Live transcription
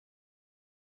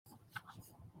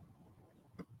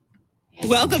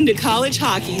Welcome to College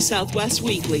Hockey Southwest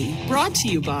Weekly, brought to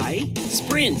you by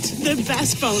Sprint, the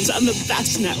best phones on the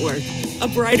best network. A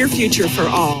brighter future for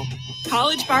all.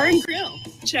 College Bar and Grill.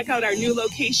 Check out our new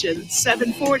location,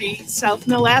 740 South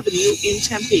Mill Avenue in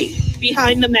Tempe,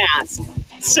 behind the mask.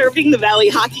 Serving the Valley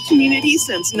hockey community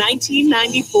since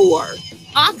 1994.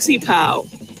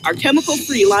 OxyPow, our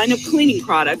chemical-free line of cleaning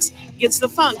products, gets the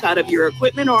funk out of your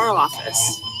equipment or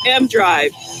office.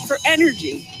 M-Drive, for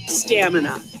energy,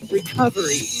 stamina,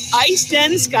 recovery. Ice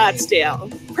Den Scottsdale,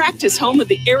 practice home of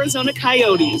the Arizona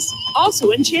Coyotes,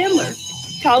 also in Chandler.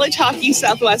 College Hockey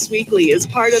Southwest Weekly is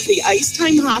part of the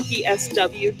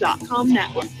IcetimeHockeySW.com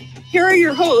network. Here are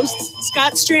your hosts,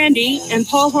 Scott Strandy and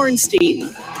Paul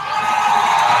Hornstein.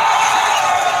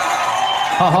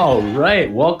 All right,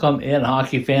 welcome in,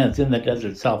 hockey fans in the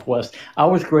Desert Southwest.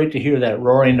 Always great to hear that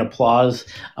roaring applause.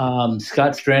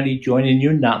 Scott Strandy joining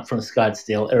you, not from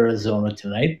Scottsdale, Arizona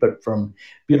tonight, but from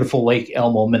beautiful Lake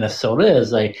Elmo, Minnesota,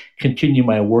 as I continue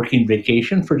my working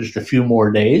vacation for just a few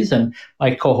more days. And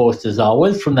my co-host, as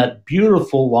always, from that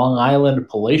beautiful Long Island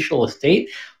palatial estate,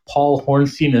 Paul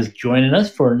Hornstein is joining us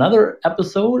for another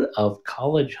episode of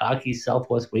College Hockey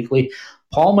Southwest Weekly.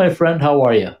 Paul, my friend, how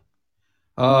are you?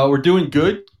 We're doing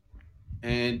good,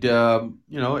 and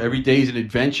every day is an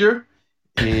adventure,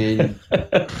 and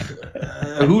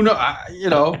who knows?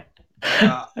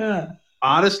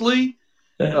 Honestly,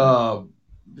 I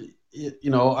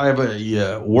have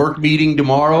a work meeting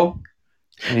tomorrow,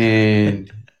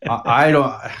 and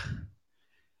I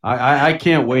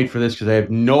can't wait for this because I have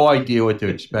no idea what to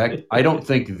expect. I don't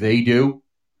think they do,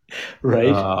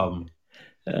 right?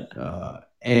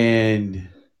 And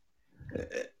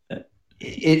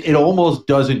it almost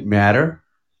doesn't matter,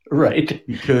 right?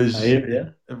 Because like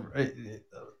I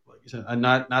said,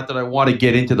 not that I want to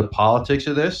get into the politics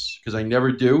of this, because I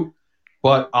never do,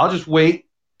 but I'll just wait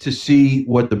to see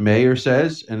what the mayor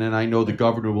says, and then I know the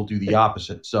governor will do the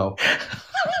opposite. So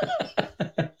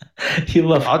you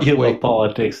love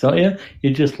politics, don't you?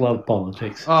 You just love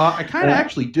politics. I kind of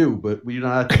actually do, but we're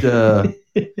not.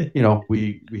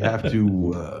 We have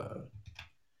to.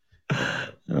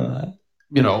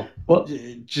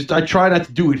 I try not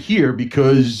to do it here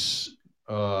because,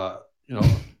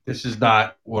 this is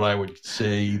not what I would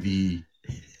say the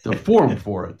forum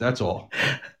for it. That's all.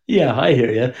 Yeah, I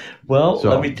hear you. Well,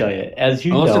 let me tell you, as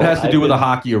you unless know, it has to do with a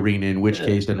hockey arena, in which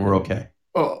case then we're okay.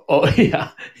 Oh,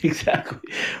 yeah, exactly.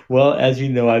 Well, as you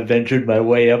know, I ventured my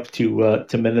way up to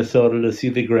Minnesota to see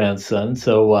the grandson.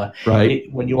 So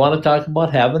right. When you want to talk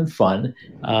about having fun,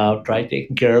 try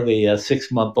taking care of a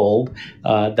 6-month-old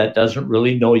that doesn't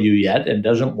really know you yet and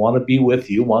doesn't want to be with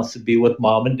you, wants to be with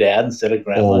mom and dad instead of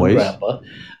grandma and grandpa.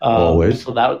 Always.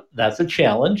 So that's a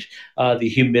challenge. The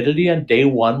humidity on day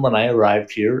one when I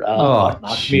arrived here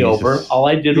knocked me over. All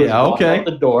I did was walk out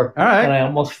the door, and I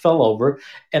almost fell over.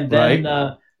 And then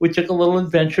we took a little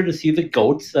adventure to see the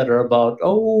goats that are about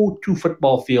 2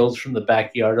 football fields from the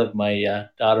backyard of my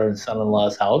daughter and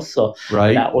son-in-law's house. So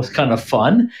that was kind of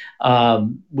fun.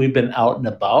 We've been out and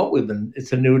about.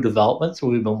 It's a new development, so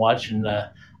we've been watching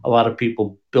a lot of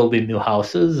people building new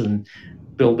houses and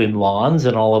building lawns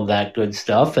and all of that good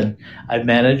stuff. And I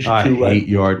managed to. I hate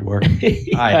yard work.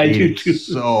 I hate it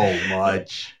so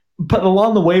much. But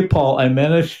along the way, Paul, I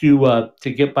managed to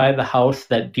get by the house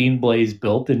that Dean Blaze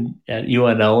built at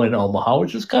UNO in Omaha,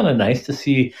 which is kind of nice to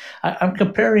see. I'm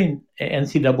comparing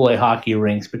NCAA hockey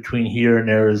rinks between here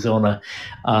and Arizona.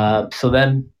 So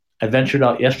then I ventured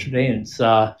out yesterday and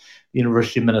saw the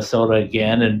University of Minnesota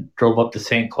again, and drove up to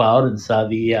St. Cloud and saw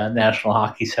the National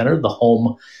Hockey Center, the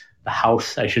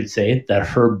house, I should say, that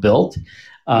Herb built.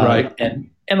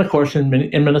 And of course, in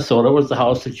Minnesota was the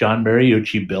house that John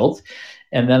Mariucci built.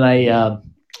 And then I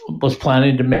was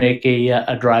planning to make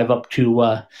a drive up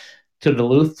to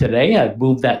Duluth today. I've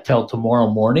moved that till tomorrow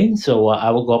morning, so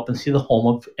I will go up and see the home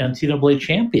of NCAA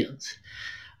champions.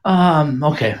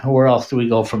 Okay, where else do we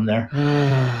go from there?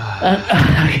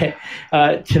 Okay,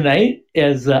 tonight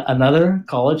is another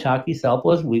College Hockey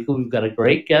Southwest Weekly. We've got a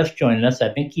great guest joining us.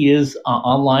 I think he is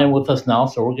online with us now,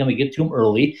 so we're going to get to him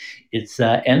early. It's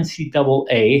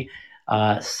NCAA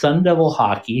Sun Devil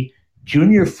Hockey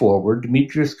junior forward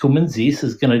Demetrius Koumantzis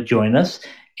is going to join us,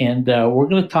 and we're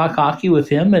going to talk hockey with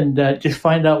him and just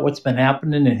find out what's been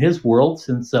happening in his world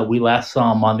since we last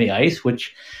saw him on the ice,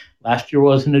 which last year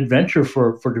was an adventure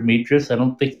for Demetrius. I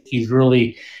don't think he's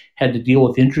really had to deal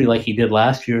with injury like he did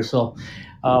last year. So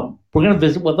we're going to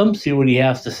visit with him, see what he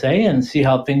has to say, and see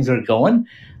how things are going.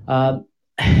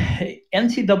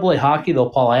 NCAA hockey, though,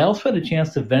 Paul, I also had a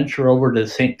chance to venture over to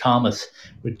St. Thomas,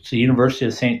 which the University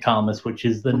of St. Thomas, which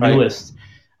is the newest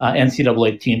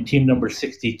NCAA team, team number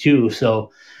 62.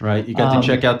 So, right, you got to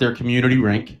check out their community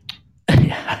rink.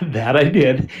 That I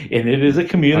did, and it is a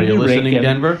community rink. Are you listening, rink,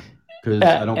 Denver? Because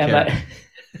I don't care.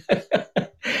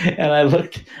 And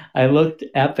I looked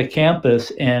at the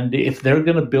campus, and if they're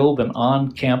going to build an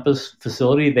on-campus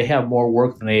facility, they have more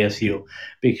work than ASU,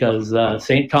 because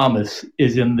St. Thomas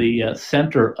is in the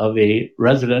center of a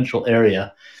residential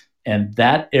area, and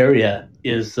that area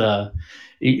is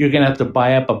you're going to have to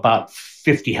buy up about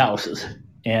 50 houses,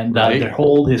 and they're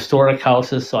old historic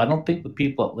houses. So I don't think the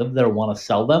people that live there want to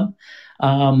sell them,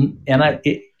 and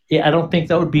I don't think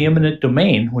that would be eminent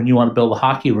domain when you want to build a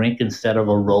hockey rink instead of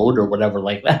a road or whatever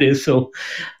like that is. So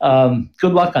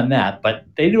good luck on that. But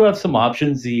they do have some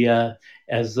options.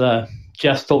 As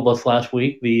Jess told us last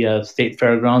week, the State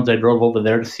Fairgrounds, I drove over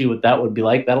there to see what that would be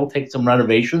like. That'll take some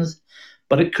renovations,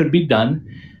 but it could be done.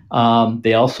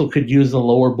 They also could use the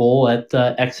lower bowl at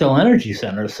XL Energy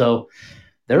Center. So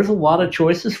there's a lot of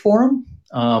choices for them.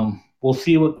 We'll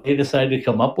see what they decide to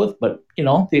come up with. But,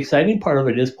 the exciting part of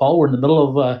it is, Paul, we're in the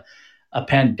middle of a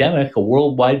pandemic, a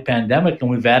worldwide pandemic, and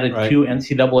we've added 2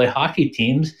 NCAA hockey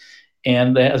teams.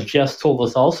 And as Jess told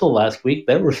us also last week,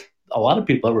 there were a lot of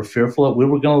people that were fearful that we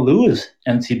were going to lose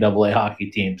NCAA hockey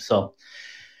teams. So,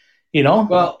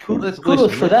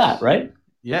 kudos for that, right?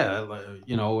 Yeah,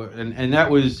 and that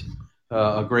was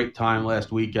a great time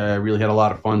last week. I really had a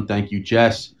lot of fun. Thank you,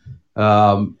 Jess.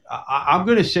 I'm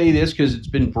going to say this because it's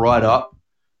been brought up.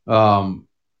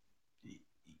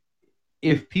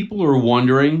 If people are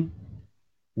wondering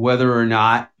whether or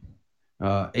not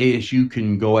ASU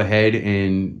can go ahead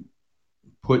and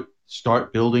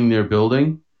start building their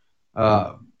building, I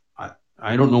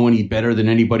don't know any better than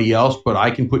anybody else, but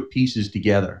I can put pieces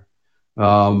together.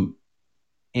 And,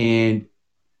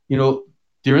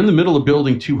 they're in the middle of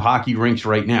building 2 hockey rinks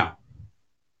right now.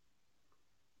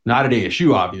 Not at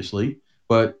ASU, obviously,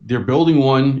 but they're building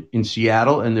one in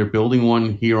Seattle and they're building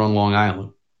one here on Long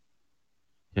Island.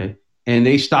 Okay. And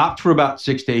they stopped for about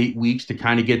 6 to 8 weeks to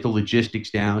kind of get the logistics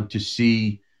down to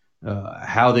see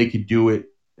how they could do it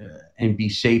and be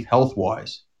safe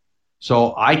health-wise.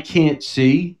 So I can't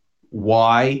see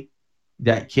why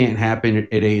that can't happen at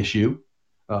ASU.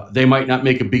 They might not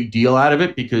make a big deal out of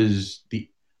it because the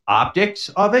optics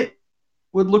of it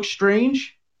would look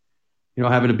strange.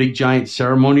 Having a big giant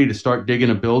ceremony to start digging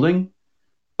a building.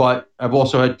 But I've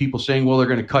also had people saying, well, they're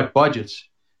going to cut budgets.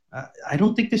 I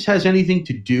don't think this has anything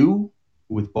to do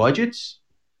with budgets,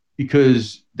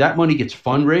 because that money gets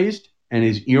fundraised and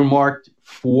is earmarked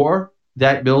for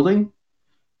that building.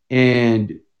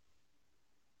 And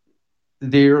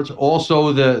there's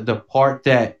also the part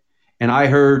that, and I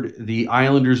heard the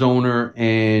Islanders owner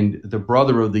and the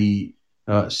brother of the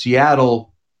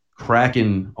Seattle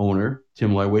Kraken owner,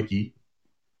 Tim Lewicki,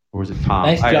 or was it Tom?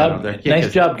 Nice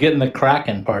job getting the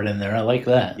Kraken part in there. I like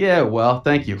that. Yeah, well,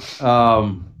 thank you.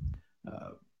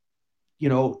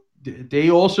 They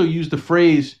also use the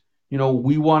phrase,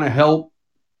 we want to help,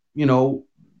 the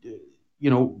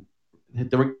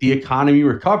economy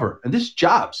recover. And this is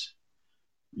jobs.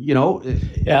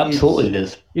 Absolutely it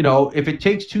is. If it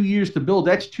takes 2 years to build,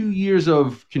 that's 2 years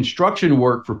of construction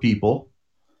work for people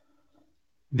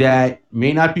that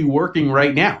may not be working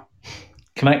right now.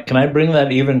 Can I bring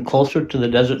that even closer to the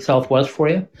desert Southwest for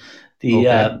you?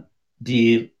 The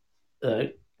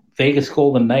Vegas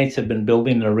Golden Knights have been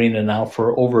building an arena now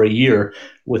for over a year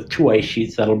with 2 ice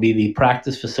sheets. That'll be the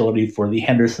practice facility for the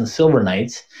Henderson Silver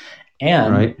Knights.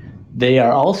 And they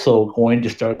are also going to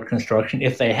start construction,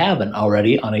 if they haven't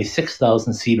already, on a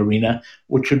 6,000-seat arena,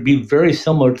 which would be very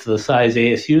similar to the size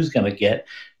ASU is going to get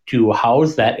to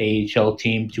house that AHL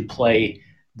team to play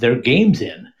their games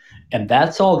in. And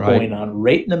that's all going on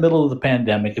right in the middle of the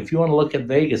pandemic. If you want to look at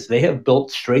Vegas, they have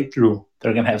built straight through.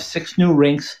 They're going to have 6 new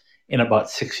rinks in about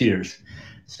 6 years.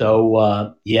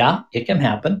 So, it can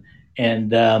happen.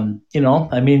 And, you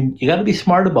got to be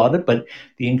smart about it. But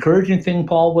the encouraging thing,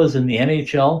 Paul, was in the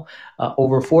NHL,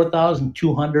 over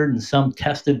 4,200 and some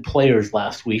tested players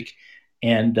last week,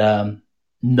 and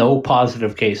no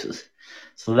positive cases.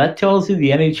 So that tells you the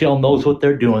NHL knows what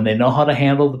they're doing. They know how to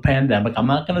handle the pandemic. I'm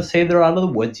not going to say they're out of the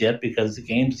woods yet, because the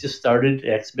games just started,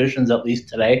 exhibitions at least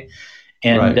today.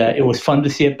 And it was fun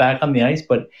to see it back on the ice,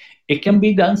 but it can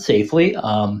be done safely.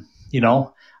 I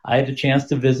had a chance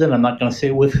to visit, I'm not going to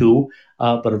say with who,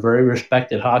 but a very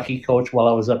respected hockey coach while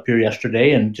I was up here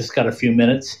yesterday, and just got a few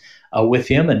minutes with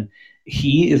him. And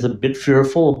he is a bit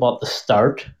fearful about the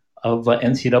start of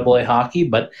NCAA hockey,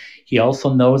 but he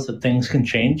also knows that things can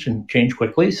change and change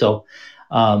quickly. So,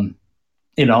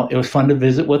 it was fun to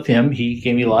visit with him. He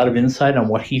gave me a lot of insight on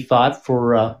what he thought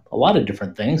for a lot of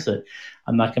different things that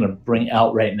I'm not going to bring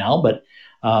out right now. But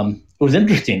was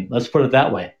interesting. Let's put it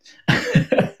that way.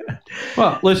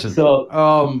 Well, listen.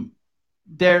 So,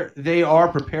 they are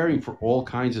preparing for all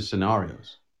kinds of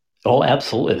scenarios. oh,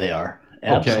 absolutely they are.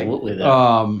 Absolutely they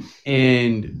are.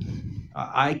 And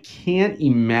I can't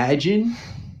imagine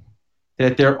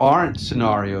that there aren't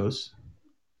scenarios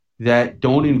that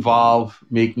don't involve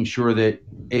making sure that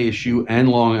ASU and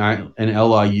Long Island and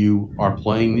LIU are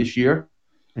playing this year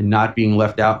and not being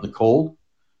left out in the cold,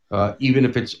 even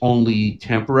if it's only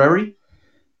temporary.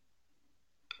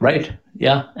 Right.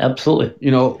 Yeah, absolutely.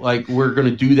 You know, like we're going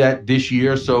to do that this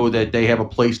year so that they have a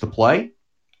place to play.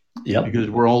 Yep. Because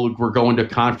we're going to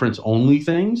conference only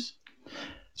things.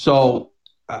 So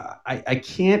I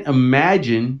can't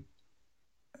imagine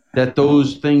that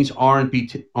those things aren't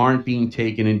being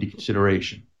taken into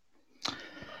consideration.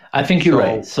 I think you're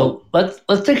right. So let's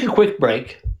take a quick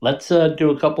break. Let's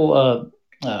do a couple of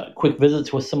quick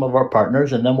visits with some of our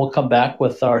partners, and then we'll come back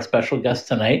with our special guest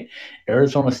tonight,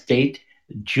 Arizona State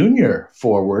junior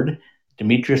forward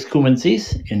Demetrius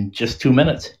Koumantzis, in just 2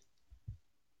 minutes.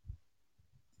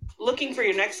 Looking for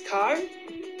your next car?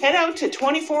 Head out to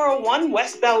 2401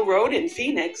 West Bell Road in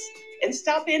Phoenix and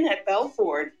stop in at Bell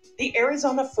Ford, the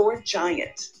Arizona Ford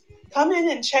giant. Come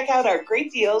in and check out our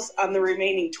great deals on the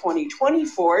remaining 2020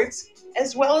 Fords,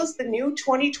 as well as the new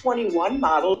 2021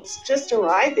 models just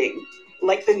arriving,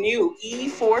 like the new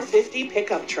E450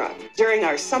 pickup truck, during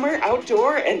our summer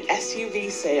outdoor and SUV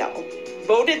sale.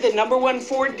 Voted the #1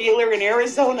 Ford dealer in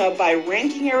Arizona by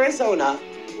Ranking Arizona,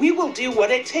 we will do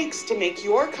what it takes to make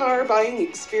your car buying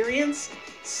experience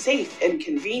safe and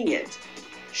convenient.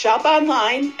 Shop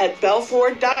online at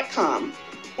bellford.com.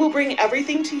 We'll bring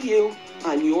everything to you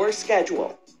on your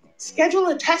schedule. Schedule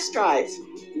a test drive.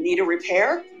 Need a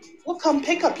repair? We'll come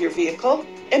pick up your vehicle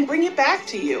and bring it back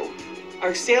to you.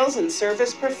 Our sales and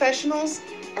service professionals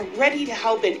are ready to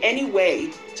help in any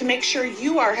way to make sure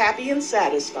you are happy and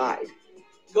satisfied.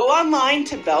 Go online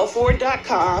to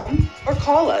bellford.com or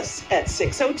call us at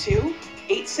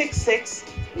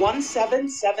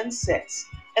 602-866-1776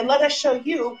 and let us show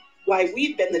you why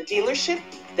we've been the dealership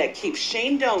that keeps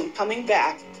Shane Doan coming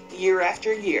back year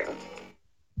after year.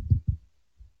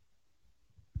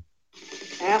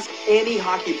 Ask any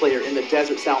hockey player in the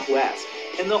Desert Southwest,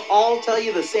 and they'll all tell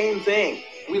you the same thing.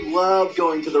 We love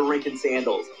going to the rink in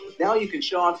sandals. Now you can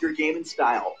show off your game in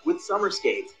style with summer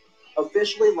skates.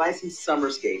 Officially licensed summer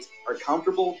skates are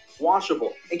comfortable,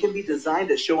 washable, and can be designed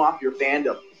to show off your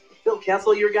fandom. Phil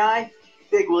Kessel your guy?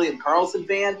 Big William Karlsson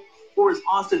fan? Or is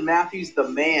Austin Matthews the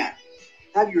man?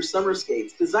 Have your summer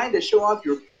skates designed to show off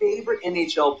your favorite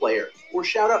NHL player or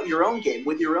shout out your own game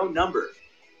with your own number.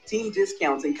 Team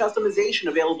discounts and customization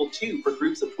available too for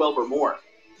groups of 12 or more.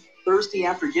 Thirsty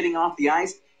after getting off the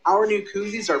ice? Our new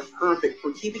koozies are perfect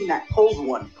for keeping that cold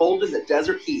one cold in the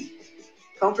desert heat.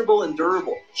 Comfortable and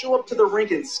durable, show up to the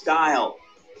rink in style.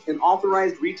 An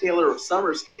authorized retailer of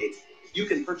summer skates, you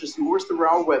can purchase yours through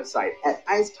our website at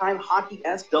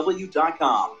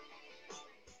IcetimeHockeySW.com.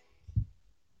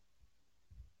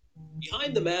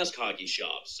 Behind the Mask Hockey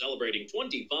Shop, celebrating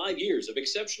 25 years of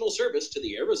exceptional service to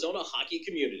the Arizona hockey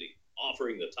community,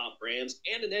 offering the top brands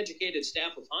and an educated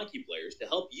staff of hockey players to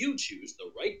help you choose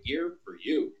the right gear for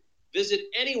you. Visit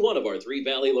any one of our 3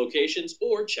 Valley locations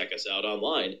or check us out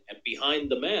online at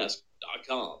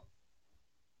BehindTheMask.com.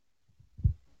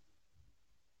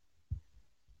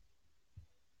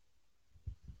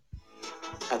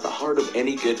 At the heart of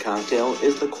any good cocktail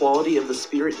is the quality of the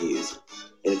spirit used.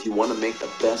 And if you want to make the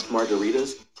best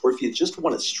margaritas, or if you just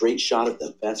want a straight shot of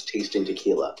the best tasting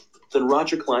tequila, then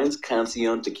Roger Klein's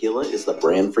Cancion Tequila is the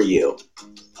brand for you.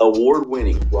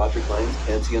 Award-winning Roger Klein's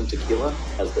Cancion Tequila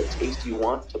has the taste you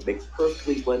want to make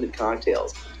perfectly blended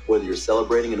cocktails, whether you're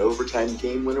celebrating an overtime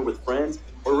game winner with friends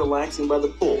or relaxing by the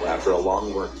pool after a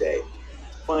long workday.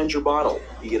 Find your bottle,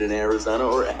 be it in Arizona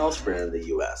or elsewhere in the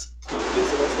U.S.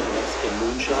 Visit us at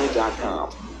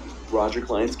MexicanMoonshine.com. Roger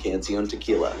Klein's Cancion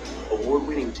Tequila,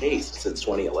 award-winning taste since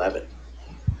 2011.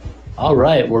 All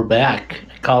right, we're back.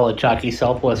 College Hockey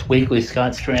Southwest Weekly.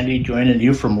 Scott Strandy joining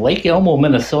you from Lake Elmo,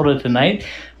 Minnesota tonight.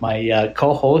 My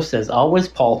co-host, as always,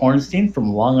 Paul Hornstein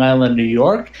from Long Island, New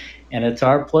York. And it's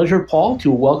our pleasure, Paul, to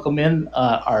welcome in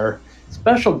our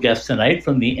special guest tonight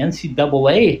from the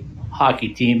NCAA hockey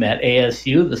team at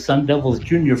ASU, the Sun Devils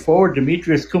junior forward,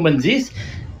 Demetrius Koumantzis.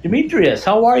 Demetrius,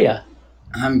 how are you?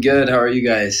 I'm good. How are you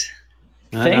guys?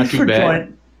 Thanks for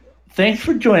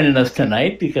joining us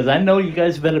tonight, because I know you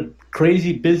guys have had a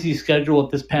crazy busy schedule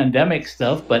with this pandemic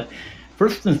stuff. But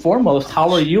first and foremost, how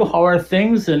are you? How are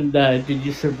things? And did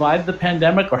you survive the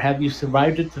pandemic, or have you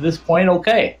survived it to this point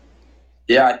okay?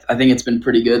 Yeah, I think it's been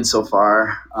pretty good so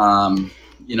far.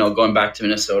 Going back to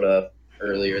Minnesota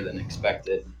earlier than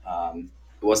expected.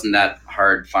 It wasn't that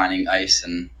hard finding ice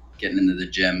and getting into the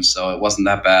gym, so it wasn't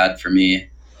that bad for me.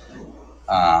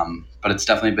 But it's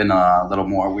definitely been a little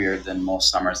more weird than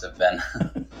most summers have been.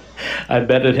 I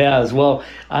bet it has. Well,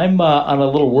 I'm on a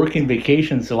little working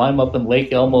vacation, so I'm up in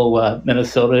Lake Elmo,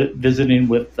 Minnesota, visiting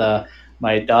with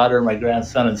my daughter, my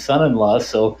grandson, and son-in-law.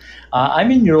 So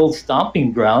I'm in your old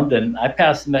stomping ground, and I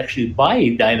passed them actually by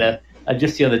Edina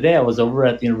just the other day. I was over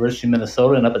at the University of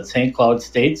Minnesota and up at St. Cloud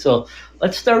State. So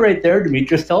let's start right there,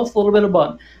 Demetrius. Tell us a little bit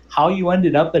about how you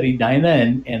ended up at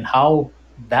Edina and how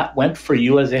that went for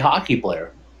you as a hockey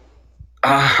player.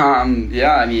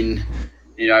 Yeah, I mean,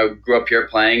 I grew up here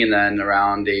playing, and then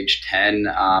around age 10,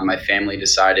 my family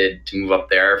decided to move up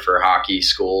there for hockey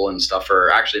school and stuff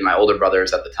for actually my older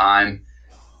brothers at the time.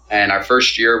 And our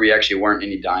first year, we actually weren't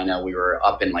in Edina. We were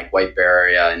up in like White Bear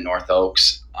area in North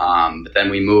Oaks. But then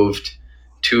we moved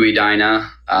to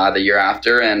Edina the year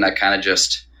after, and I kind of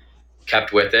just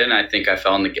kept with it. And I think I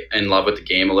fell in love with the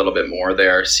game a little bit more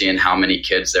there, seeing how many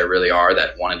kids there really are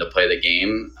that wanted to play the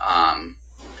game.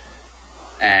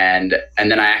 And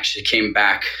then I actually came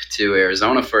back to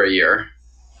Arizona for a year,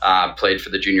 played for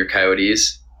the Junior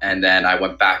Coyotes, and then I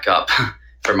went back up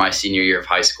for my senior year of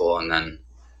high school, and then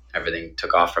everything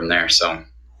took off from there. So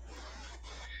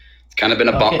it's kind of been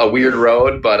a weird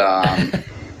road, but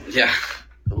yeah.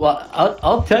 Well,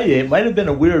 I'll tell you, it might have been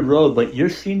a weird road, but your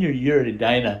senior year at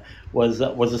Edina was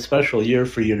a special year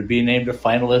for you to be named a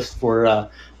finalist for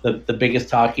the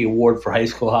biggest hockey award for high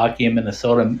school hockey in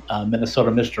Minnesota, Minnesota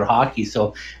Mr. Hockey.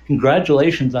 So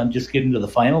congratulations on just getting to the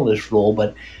finalist role.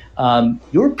 But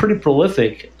you were pretty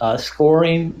prolific,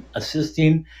 scoring,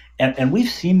 assisting, and we've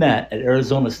seen that at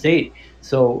Arizona State.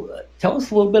 So tell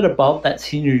us a little bit about that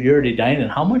senior year at Edina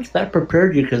and how much that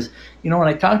prepared you. Because, when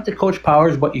I talked to Coach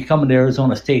Powers about you coming to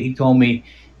Arizona State, he told me,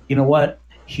 you know what,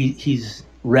 he's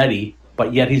ready,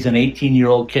 but yet he's an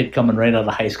 18-year-old kid coming right out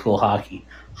of high school hockey.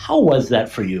 How was that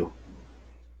for you?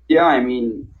 Yeah, I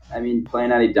mean,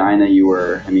 playing at Edina,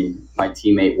 my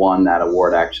teammate won that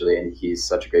award actually, and he's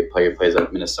such a great player. He plays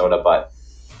at Minnesota, but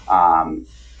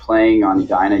playing on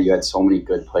Edina, you had so many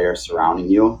good players surrounding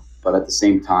you. But at the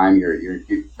same time,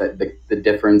 the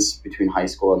difference between high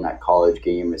school and that college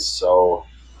game is so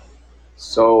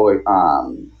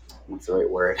what's the right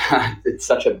word? It's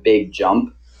such a big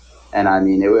jump. And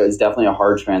it was definitely a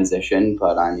hard transition,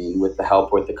 but with the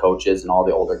help with the coaches and all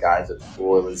the older guys at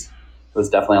school, it was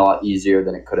definitely a lot easier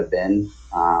than it could have been.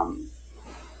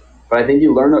 But I think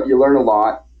you learn a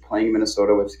lot playing in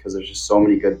Minnesota because there's just so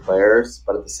many good players.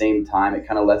 But at the same time, it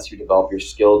kind of lets you develop your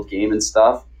skilled game and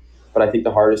stuff. But I think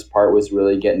the hardest part was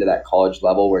really getting to that college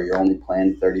level where you're only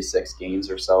playing 36 games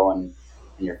or so, and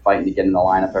you're fighting to get in the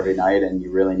lineup every night, and you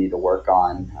really need to work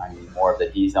on more of the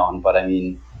D zone. But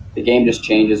the game just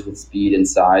changes with speed and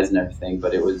size and everything.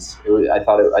 But it was I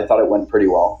thought it went pretty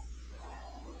well.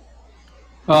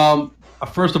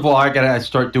 First of all, I gotta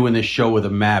start doing this show with a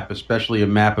map, especially a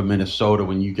map of Minnesota,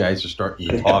 when you guys are starting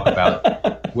to talk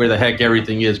about where the heck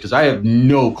everything is, because I have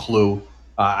no clue.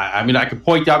 I could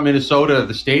point out Minnesota,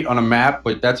 the state, on a map,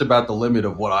 but that's about the limit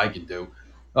of what I can do.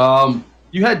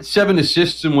 You had 7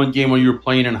 assists in one game when you were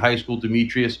playing in high school,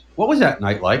 Demetrius. What was that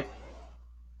night like?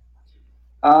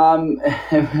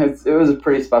 It was a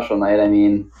pretty special night.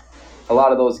 A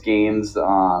lot of those games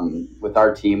with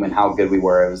our team and how good we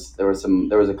were, there was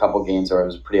a couple games where it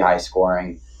was pretty high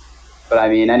scoring. But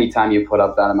anytime you put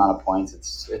up that amount of points,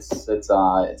 it's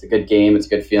a good game. It's a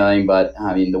good feeling. But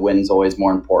the win's always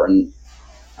more important.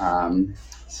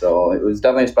 So it was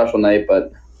definitely a special night,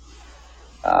 but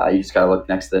you just got to look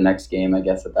next to the next game, I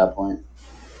guess, at that point.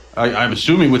 I'm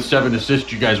assuming with 7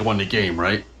 assists, you guys won the game,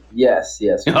 right? Yes.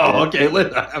 Oh, okay.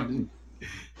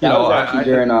 That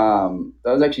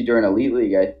was actually during Elite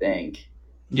League, I think.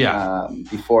 Yeah.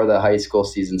 Before the high school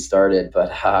season started,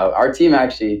 but our team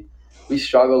actually, we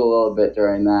struggled a little bit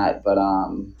during that, but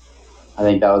I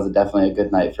think that was definitely a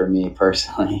good night for me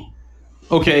personally.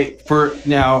 Okay, for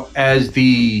now, as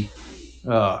the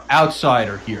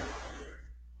outsider here,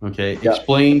 okay, yeah.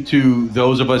 Explain to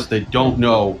those of us that don't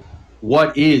know,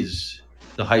 what is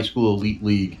the High School Elite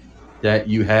League that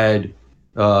you had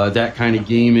that kind of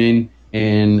game in,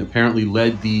 and apparently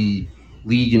led the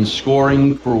league in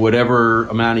scoring for whatever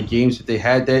amount of games that they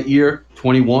had that year,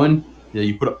 21. Yeah,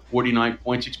 you put up 49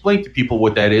 points. Explain to people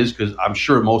what that is, because I'm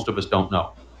sure most of us don't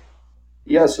know.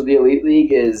 Yeah, so the Elite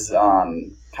League is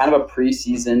kind of a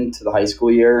preseason to the high school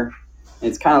year.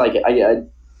 It's kind of like,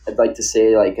 I'd like to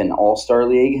say like an all-star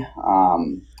league.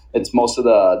 It's most of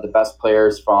the best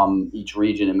players from each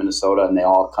region in Minnesota, and they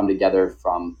all come together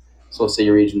from, so say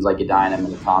regions like Edina,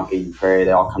 Minnetonka, and Prairie,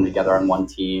 they all come together on one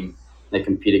team. They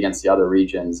compete against the other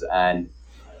regions. And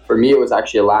for me, it was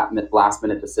actually a last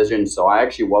minute decision. So I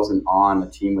actually wasn't on a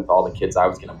team with all the kids I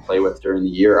was going to play with during the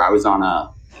year. I was on a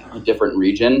different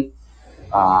region.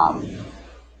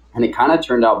 And it kind of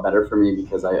turned out better for me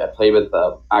because I played with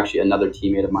actually another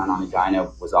teammate of mine on Edina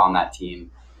was on that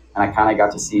team. And I kind of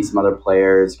got to see some other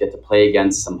players, get to play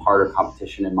against some harder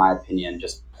competition, in my opinion,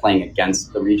 just playing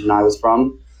against the region I was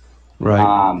from.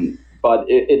 Right. But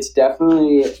it's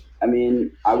definitely, I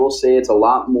mean, I will say it's a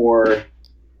lot more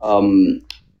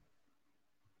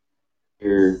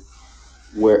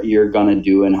where you're going to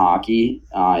do in hockey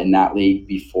in that league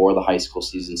before the high school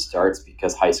season starts,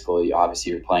 because high school,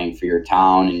 obviously you're playing for your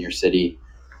town and your city.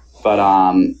 But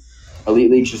Elite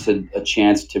League's just a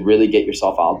chance to really get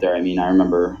yourself out there. I mean, I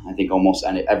remember, I think almost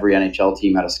every NHL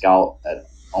team had a scout at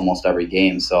almost every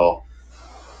game. So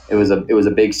it was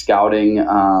a big scouting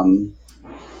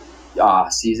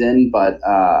season. But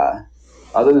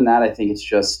other than that, I think it's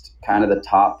just kind of the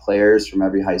top players from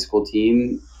every high school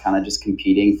team kind of just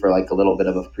competing for like a little bit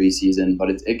of a preseason.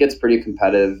 But it gets pretty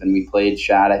competitive. And we played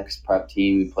Shattuck's prep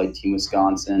team. We played Team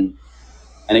Wisconsin.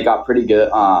 And it got pretty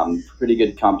good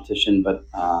competition. But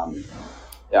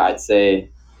yeah, I'd say,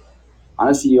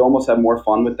 honestly, you almost have more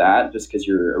fun with that just because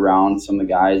you're around some of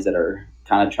the guys that are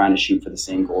kind of trying to shoot for the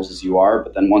same goals as you are.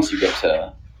 But then once you get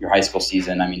to your high school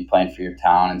season, I mean, playing for your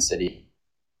town and city.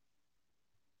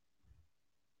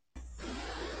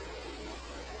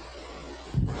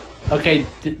 Okay,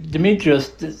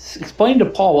 Demetrius, explain to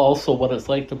Paul also what it's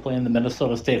like to play in the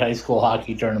Minnesota State High School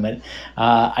Hockey Tournament.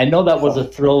 I know that was a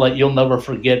thrill that you'll never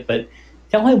forget, but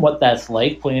tell him what that's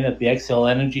like playing at the XL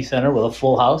Energy Center with a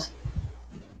full house.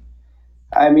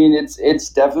 I mean, it's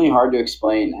definitely hard to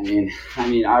explain. I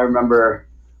mean, I remember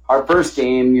our first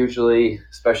game. Usually,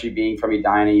 especially being from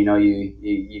Edina, you know,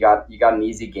 you got an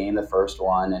easy game the first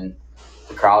one, and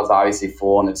the crowd's obviously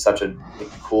full, and it's such a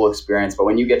cool experience. But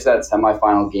when you get to that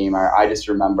semifinal game, I just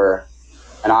remember,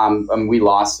 and we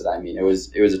lost it. I mean, it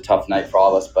was a tough night for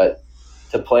all of us, but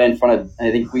to play in front of,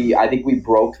 I think we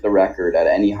broke the record at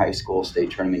any high school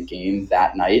state tournament game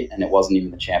that night, and it wasn't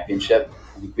even the championship.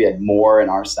 I think we had more in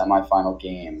our semifinal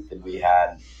game than we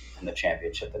had in the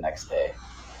championship the next day.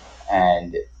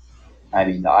 And I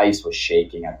mean, the ice was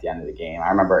shaking at the end of the game. I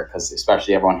remember it because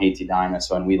especially everyone hates Edina,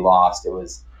 so when we lost,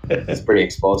 it's pretty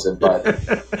explosive. But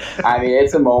I mean,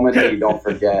 it's a moment that you don't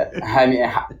forget. I mean,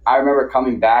 I remember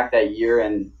coming back that year,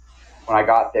 and when I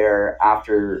got there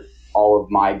after all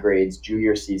of my grades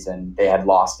junior season, they had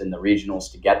lost in the regionals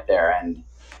to get there, and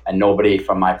nobody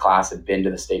from my class had been to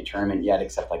the state tournament yet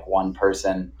except like one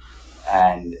person,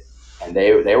 and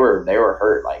they were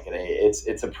hurt. Like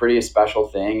it's a pretty special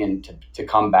thing, and to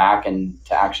come back and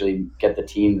to actually get the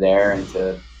team there and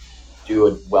to do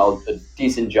a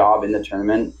decent job in the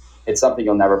tournament, it's something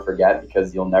you'll never forget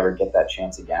because you'll never get that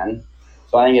chance again.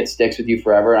 So I think it sticks with you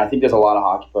forever, and I think there's a lot of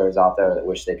hockey players out there that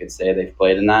wish they could say they've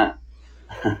played in that.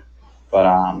 But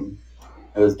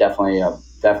it was definitely a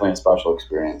special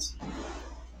experience.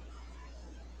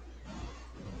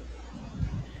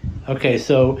 Okay,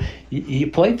 so you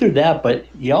played through that, but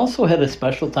you also had a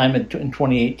special time in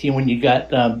 2018 when you got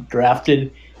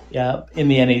drafted in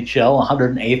the NHL,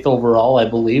 108th overall, I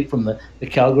believe, from the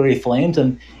Calgary Flames.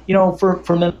 And you know, for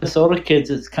Minnesota kids,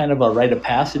 it's kind of a rite of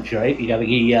passage, right? You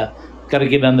got to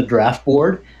get on the draft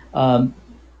board.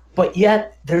 But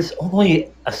yet, there's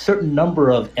only a certain number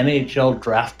of NHL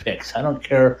draft picks. I don't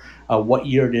care what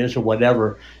year it is or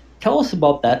whatever. Tell us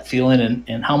about that feeling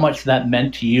and how much that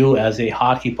meant to you as a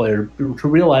hockey player to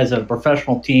realize that a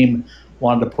professional team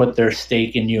wanted to put their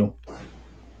stake in you.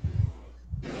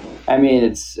 I mean,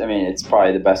 it's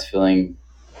probably the best feeling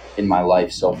in my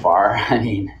life so far. I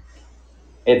mean,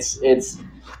 it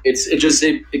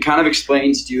kind of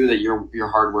explains to you that your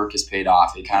hard work is paid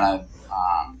off. It kind of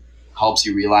helps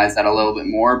you realize that a little bit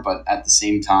more, but at the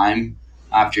same time,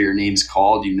 after your name's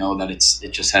called, you know that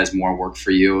it just has more work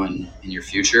for you and in your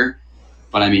future.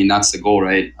 But I mean, that's the goal,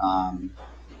 right?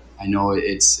 I know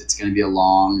it's going to be a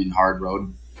long and hard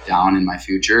road down in my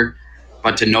future,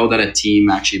 but to know that a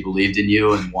team actually believed in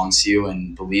you and wants you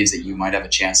and believes that you might have a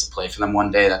chance to play for them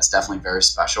one day, that's definitely very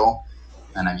special.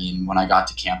 And I mean, when I got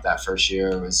to camp that first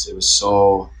year, it was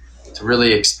so to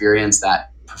really experience that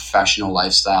professional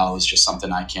lifestyle was just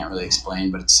something I can't really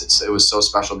explain, but it was so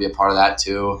special to be a part of that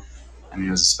too. I mean,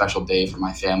 it was a special day for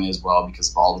my family as well because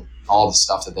of all the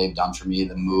stuff that they've done for me,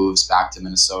 the moves back to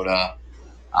Minnesota,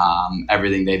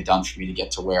 everything they've done for me to get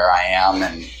to where I am,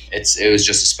 and it was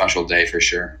just a special day for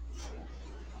sure.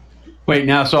 Wait,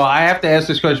 now, so I have to ask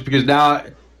this question because now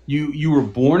you were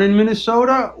born in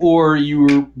Minnesota or you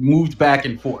were moved back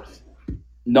and forth?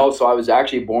 No, so I was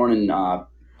actually born in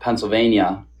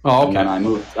Pennsylvania. Oh, And then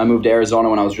okay. I moved to Arizona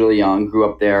when I was really young, grew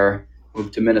up there,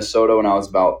 moved to Minnesota when I was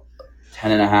about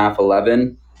 10 and a half,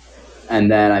 11. And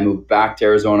then I moved back to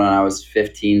Arizona when I was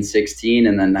 15, 16.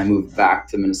 And then I moved back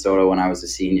to Minnesota when I was a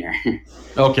senior.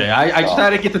 Okay. I just So, had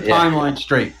to get the yeah. timeline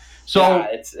straight. So, Yeah,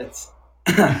 it's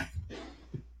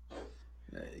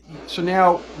so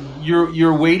now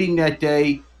you're waiting that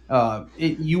day.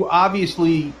 You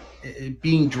obviously,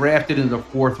 being drafted in the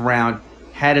fourth round,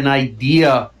 had an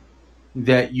idea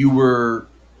that you were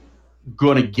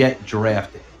going to get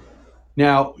drafted.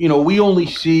 Now, we only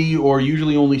see, or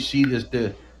usually only see, this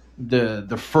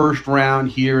the first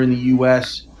round here in the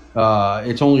U.S.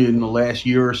 It's only in the last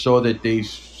year or so that they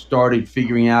started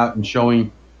figuring out and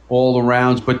showing all the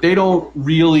rounds, but they don't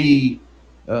really,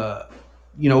 uh,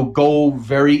 go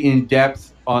very in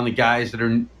depth on the guys that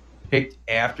are picked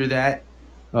after that.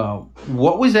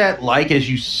 What was that like as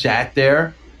you sat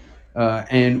there,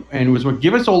 and was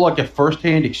give us all like a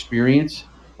firsthand experience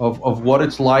of what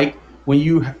it's like when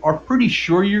you are pretty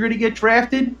sure you're going to get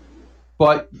drafted,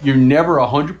 but you're never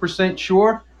 100%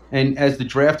 sure. And as the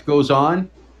draft goes on,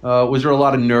 was there a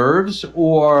lot of nerves,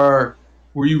 or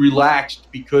were you relaxed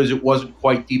because it wasn't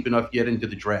quite deep enough yet into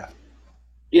the draft?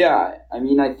 Yeah, I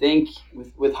mean, I think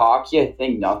with hockey, I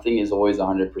think nothing is always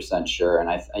 100% sure,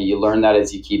 and you learn that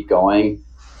as you keep going.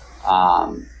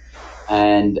 Um,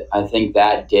 and I think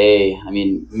that day, I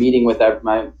mean, meeting with I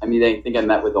think I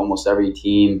met with almost every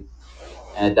team,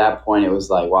 and at that point, it was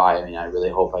like, wow. I mean, I really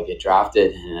hope I get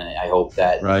drafted, and I hope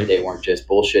that Right. they weren't just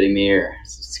bullshitting me, or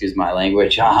excuse my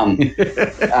language. But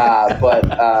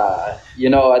at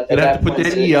You'd have that to put point,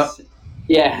 that E up.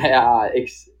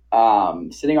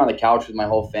 sitting on the couch with my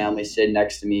whole family, sitting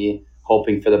next to me,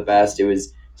 hoping for the best. It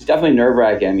was definitely nerve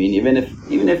wracking. I mean, even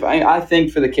if I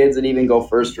think for the kids that even go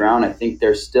first round, I think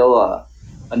there's still a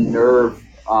nerve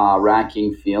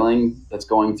wracking feeling that's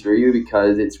going through you,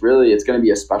 because it's going to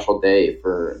be a special day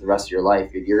for the rest of your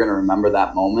life. You're going to remember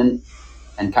that moment,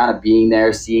 and kind of being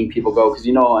there, seeing people go, because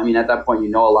I mean, at that point,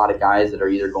 a lot of guys that are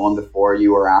either going before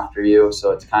you or after you,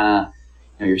 so it's kind of,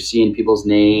 you're seeing people's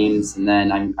names. And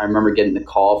then I remember getting the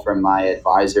call from my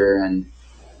advisor, and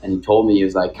he told me, he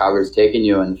was like, Calgary's taking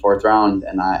you in the fourth round.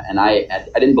 And I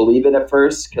didn't believe it at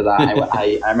first, because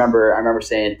I remember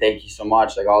saying thank you so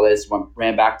much, like all this,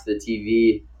 ran back to the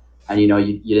TV, and you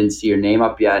didn't see your name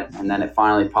up yet, and then it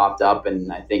finally popped up,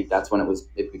 and I think that's when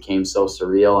it became so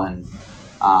surreal. And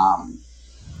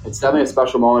it's definitely a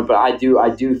special moment, but I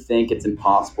do think it's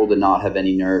impossible to not have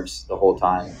any nerves the whole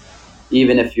time,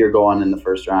 even if you're going in the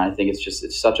first round. I think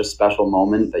it's such a special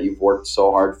moment that you've worked so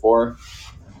hard for,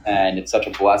 and it's such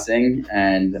a blessing.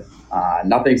 And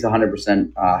nothing's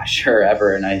 100% sure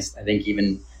ever. And I think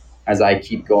even as I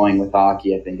keep going with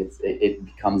hockey, I think it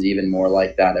becomes even more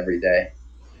like that every day.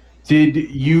 Did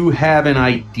you have an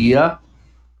idea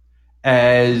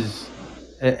as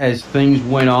things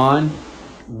went on,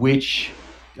 which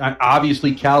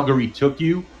obviously Calgary took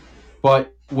you,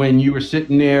 but when you were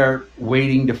sitting there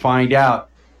waiting to find out,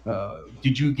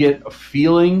 did you get a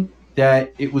feeling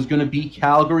that it was going to be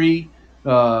Calgary,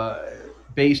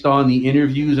 based on the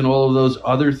interviews and all of those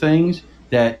other things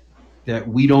that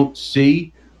we don't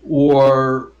see,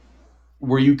 or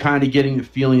were you kind of getting the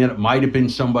feeling that it might have been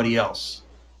somebody else?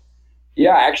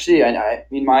 Yeah, actually, I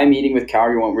mean, my meeting with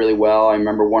Calgary went really well. I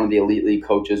remember one of the elite league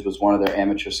coaches was one of their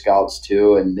amateur scouts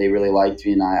too, and they really liked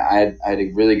me. And I had a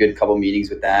really good couple meetings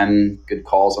with them, good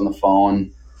calls on the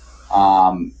phone.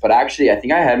 But actually, I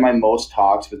think I had my most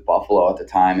talks with Buffalo at the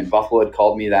time, and Buffalo had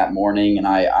called me that morning, and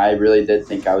I really did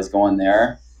think I was going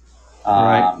there.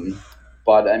 Right.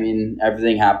 But I mean,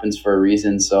 everything happens for a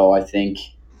reason. So I think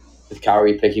with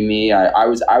Calgary picking me, I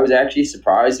was actually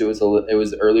surprised. It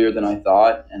was earlier than I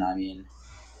thought, and I mean,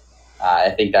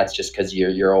 I think that's just because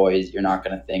you're not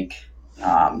going to think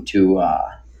too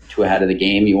ahead of the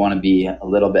game. You want to be a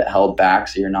little bit held back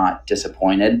so you're not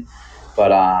disappointed. But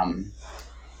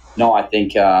no, I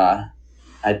think I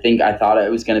thought it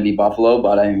was going to be Buffalo,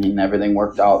 but I mean, everything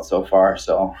worked out so far.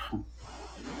 So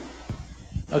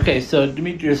Okay, so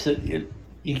Demetrius,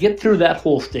 you get through that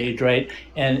whole stage, right?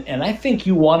 And I think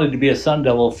you wanted to be a Sun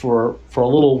Devil for a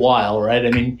little while, right?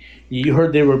 I mean, you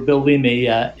heard they were building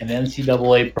an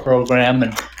NCAA program,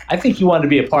 and I think you wanted to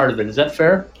be a part of it. Is that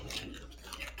fair?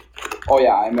 Oh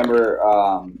yeah, I remember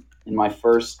in my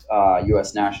first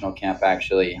U.S. national camp,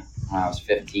 actually, when I was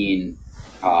 15,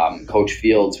 Coach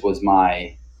Fields was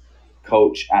my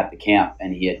coach at the camp,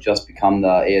 and he had just become the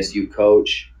ASU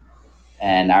coach.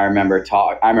 And I remember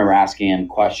asking him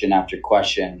question after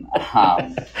question,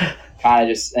 kind of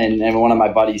just, and one of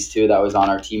my buddies too that was on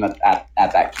our team at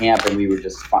that camp, and we were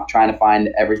just trying to find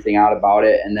everything out about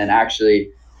it. And then actually,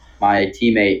 my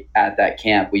teammate at that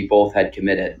camp, we both had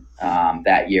committed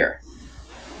that year,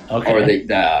 or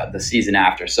the season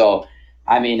after. So,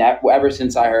 I mean, ever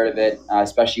since I heard of it,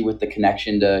 especially with the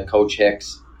connection to Coach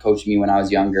Hicks, coached me when I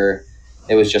was younger,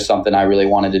 it was just something I really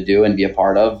wanted to do and be a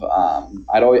part of.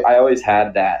 I always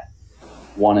had that,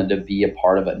 wanted to be a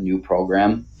part of a new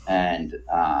program, and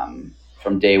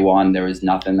from day one, there was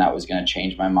nothing that was going to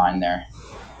change my mind there.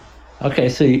 Okay,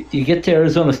 so you get to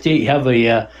Arizona State, you have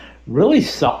a really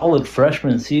solid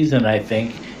freshman season, I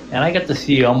think, and I got to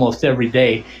see you almost every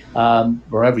day,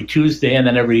 or every Tuesday, and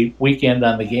then every weekend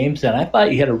on the games, and I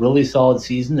thought you had a really solid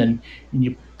season, and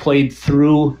you played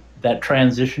through that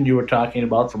transition you were talking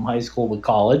about from high school to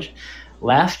college.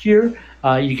 Last year,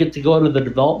 you get to go to the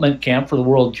development camp for the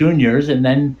World Juniors, and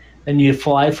then you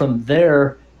fly from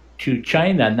there to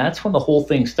China, and that's when the whole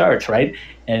thing starts, right?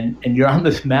 And you're on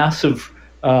this massive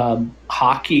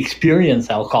hockey experience,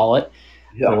 I'll call it,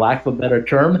 for lack of a better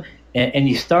term. And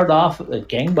you start off at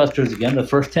gangbusters again, the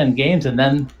first 10 games, and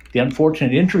then the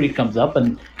unfortunate injury comes up,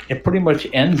 and it pretty much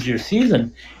ends your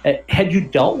season. Had you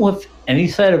dealt with any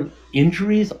side of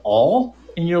injuries all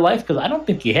in your life? Because I don't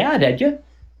think you had you?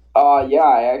 Yeah,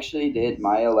 I actually did.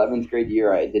 My 11th grade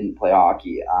year, I didn't play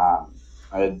hockey.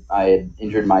 I had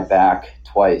injured my back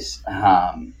twice,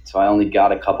 so I only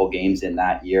got a couple games in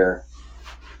that year.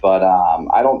 But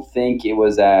I don't think it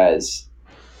was as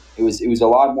it was a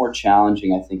lot more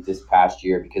challenging, I think, this past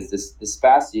year, because this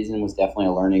past season was definitely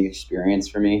a learning experience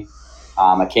for me.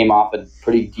 I came off a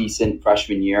pretty decent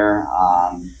freshman year,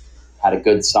 had a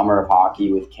good summer of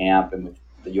hockey with camp and with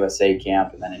the USA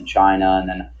camp, and then in China, and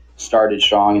then started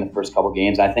strong in the first couple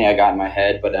games. I think I got in my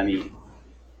head, but I mean,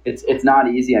 it's not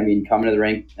easy. I mean, coming to the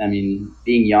rink, I mean,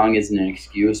 being young isn't an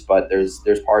excuse, but there's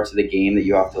parts of the game that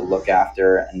you have to look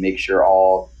after and make sure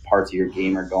all parts of your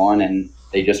game are going, and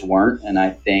they just weren't. And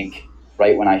I think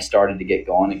right when I started to get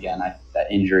going again,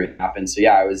 that injury happened. So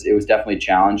yeah, it was definitely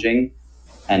challenging,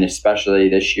 and especially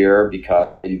this year because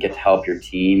you didn't get to help your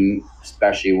team,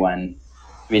 especially when,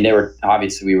 I mean,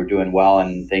 we were doing well,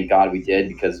 and thank God we did,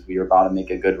 because we were about to make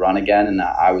a good run again. And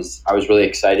I was really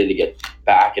excited to get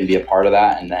back and be a part of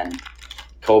that. And then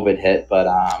COVID hit, but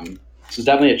this was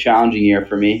definitely a challenging year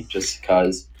for me, just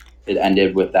because it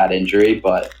ended with that injury.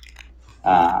 But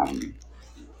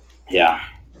yeah.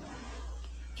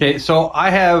 Okay, so I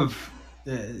have,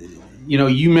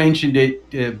 you mentioned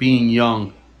it being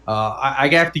young. I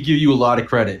have to give you a lot of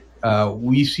credit.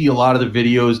 We see a lot of the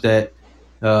videos that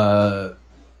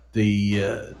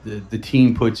the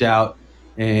team puts out,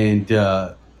 and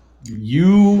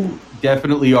you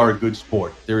definitely are a good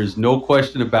sport. There is no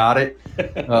question about it.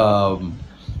 And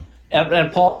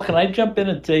Paul, can I jump in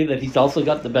and say that he's also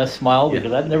got the best smile?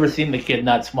 Because I've never seen the kid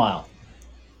not smile.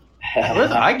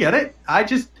 Listen, I get it. I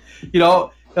just,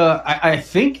 I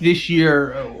think this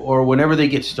year, or whenever they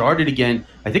get started again,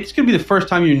 I think it's going to be the first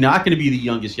time you're not going to be the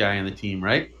youngest guy on the team,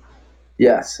 right?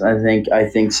 Yes, I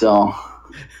think so.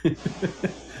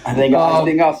 I think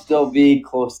I'll still be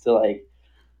close to like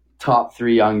top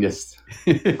 3 youngest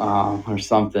or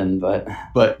something,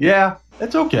 but yeah,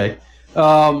 that's okay.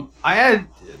 I had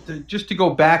just to go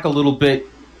back a little bit.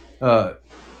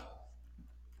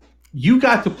 You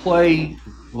got to play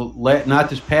not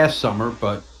this past summer,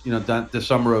 but not the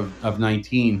summer of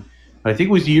 19. But I think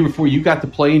it was the year before you got to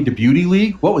play in the Beauty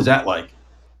League. What was that like?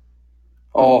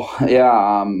 Oh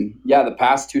yeah, the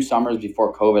past 2 summers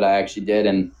before COVID, I actually did,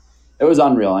 and it was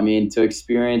unreal. I mean, to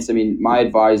experience. I mean, my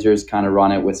advisors kind of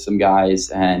run it with some guys,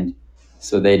 and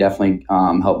so they definitely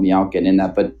helped me out getting in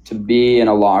that. But to be in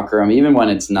a locker room, even when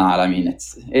it's not, I mean,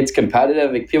 it's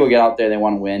competitive. Like, people get out there, they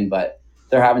want to win, but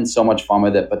they're having so much fun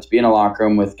with it. But to be in a locker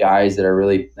room with guys that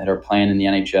are playing in the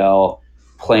NHL,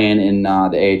 playing in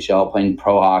the AHL, playing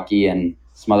pro hockey, and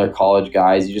some other college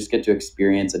guys, you just get to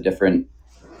experience a different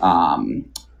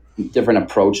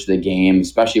approach to the game,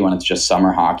 especially when it's just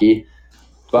summer hockey.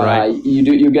 But right. You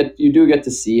do get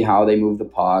to see how they move the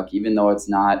puck, even though it's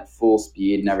not full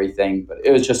speed and everything. But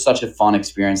it was just such a fun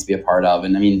experience to be a part of.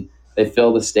 And I mean, they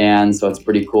fill the stands, so it's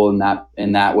pretty cool in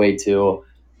that way too.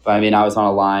 But I mean, I was on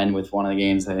a line with one of the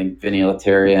games, I think Vinny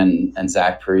Lettieri and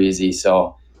Zach Parise,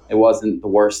 so it wasn't the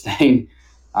worst thing.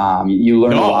 You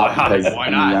learn a lot because why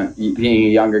not? Being a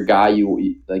younger guy, you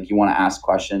want to ask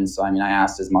questions. So I mean, I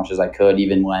asked as much as I could,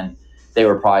 even when they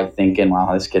were probably thinking,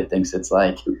 "Wow, this kid thinks it's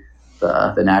like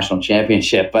the national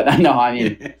championship." But no, I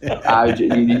mean,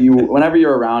 whenever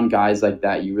you're around guys like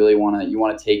that, you really want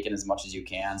to take in as much as you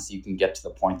can, so you can get to the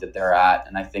point that they're at.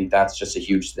 And I think that's just a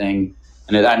huge thing,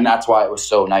 and that's why it was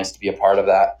so nice to be a part of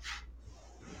that.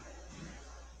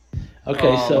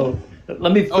 Okay, so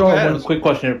let me throw in one quick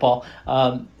question here, Paul.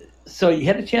 So you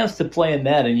had a chance to play in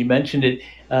that, and you mentioned it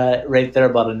right there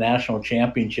about a national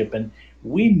championship. And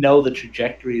we know the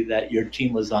trajectory that your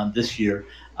team was on this year.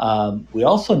 We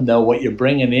also know what you're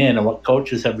bringing in and what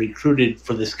coaches have recruited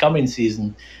for this coming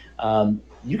season.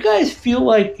 You guys feel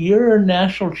like you're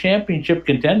national championship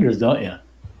contenders, don't you?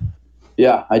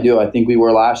 Yeah, I do. I think we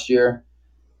were last year.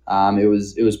 It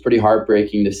was pretty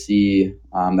heartbreaking to see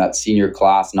that senior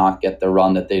class not get the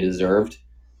run that they deserved.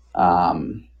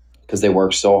 Because they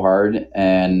work so hard.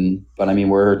 But I mean,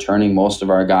 we're returning most of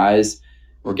our guys.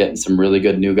 We're getting some really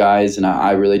good new guys, and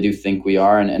I really do think we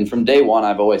are. And from day one,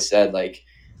 I've always said, like,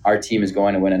 our team is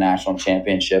going to win a national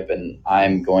championship, and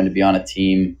I'm going to be on a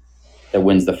team that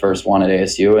wins the first one at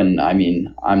ASU. And I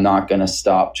mean, I'm not going to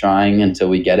stop trying until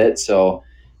we get it. So,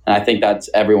 and I think that's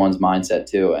everyone's mindset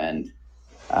too. And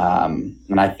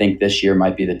I think this year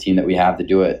might be the team that we have to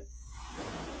do it.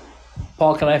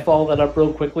 Paul, can I follow that up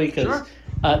real quickly? Because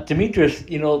Sure. Demetrius,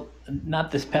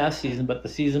 not this past season, but the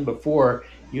season before,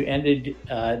 you ended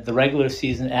the regular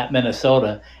season at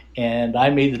Minnesota, and I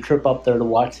made the trip up there to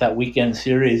watch that weekend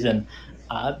series. And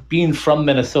being from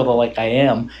Minnesota like I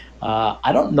am,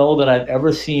 I don't know that I've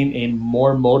ever seen a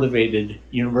more motivated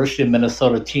University of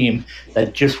Minnesota team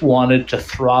that just wanted to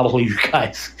throttle you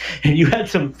guys. And you had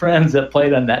some friends that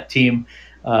played on that team.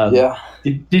 Yeah.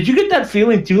 Did you get that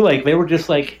feeling too? Like they were just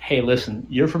like, hey, listen,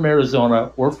 you're from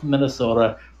Arizona, we're from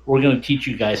Minnesota, we're going to teach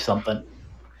you guys something.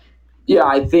 Yeah,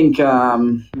 I think,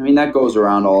 that goes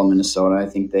around all of Minnesota. I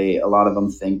think a lot of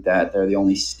them think that they're the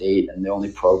only state and the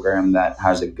only program that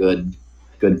has a good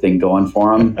thing going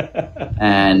for them.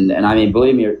 and I mean,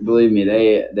 believe me,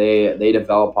 they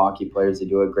develop hockey players. They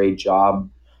do a great job.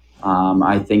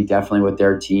 I think definitely with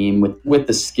their team, with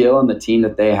the skill and the team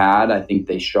that they had, I think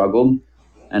they struggled.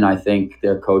 And I think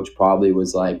their coach probably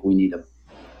was like, we need to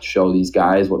show these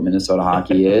guys what Minnesota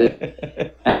hockey is.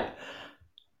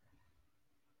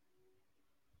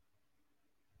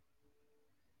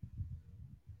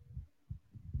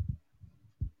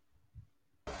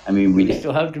 I mean, we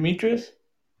still have Demetrius?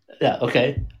 Yeah,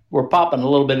 okay. We're popping a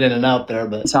little bit in and out there,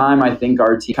 but time I think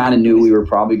our team kind of knew we were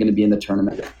probably going to be in the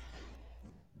tournament.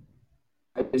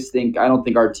 I don't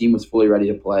think our team was fully ready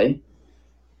to play.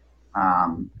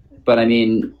 But I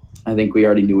mean, I think we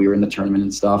already knew we were in the tournament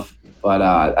and stuff. But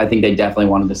I think they definitely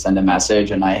wanted to send a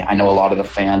message, and I know a lot of the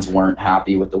fans weren't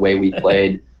happy with the way we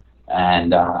played,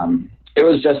 and it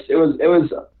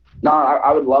was. No,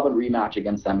 I would love a rematch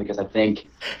against them because I think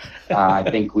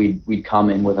we'd come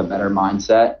in with a better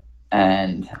mindset,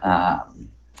 and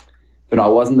it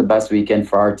wasn't the best weekend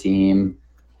for our team,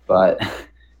 but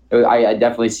I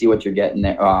definitely see what you're getting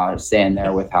there, saying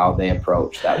there with how they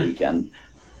approached that weekend.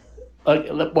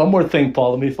 One more thing,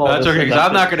 Paul. Let me follow. That's okay, because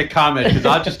I'm not going to comment because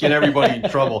I'll just get everybody in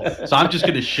trouble. So I'm just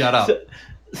going to shut up.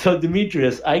 So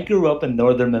Demetrius, I grew up in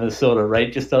northern Minnesota,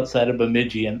 right just outside of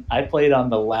Bemidji, and I played on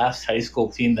the last high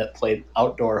school team that played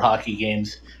outdoor hockey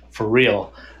games for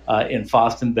real in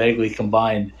Foston Bagley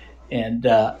combined. And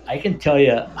I can tell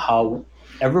you how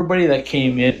everybody that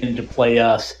came in to play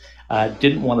us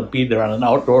didn't want to be there on an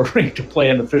outdoor rink to play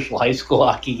an official high school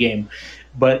hockey game.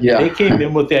 But They came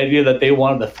in with the idea that they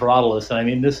wanted to throttle us. And I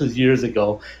mean, this is years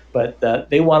ago, but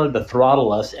they wanted to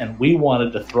throttle us, and we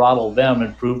wanted to throttle them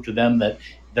and prove to them that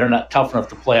they're not tough enough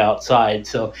to play outside.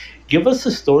 So give us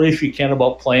a story, if you can,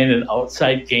 about playing an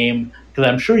outside game, because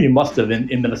I'm sure you must have in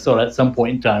Minnesota at some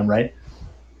point in time, right?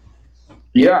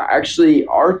 Yeah, actually,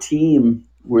 our team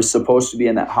was supposed to be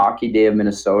in that Hockey Day of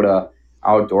Minnesota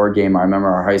outdoor game. I remember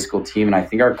our high school team, and I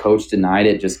think our coach denied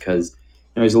it just because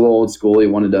he was a little old school. He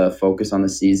wanted to focus on the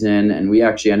season, and we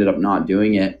actually ended up not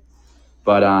doing it.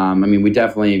 But, we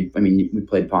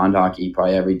played pond hockey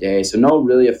probably every day. So no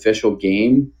really official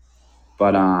game.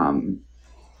 But,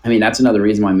 that's another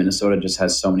reason why Minnesota just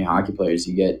has so many hockey players.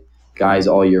 You get guys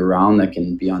all year round that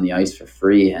can be on the ice for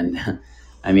free. And,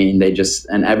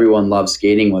 and everyone loves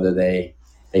skating, whether they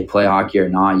play hockey or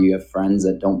not. You have friends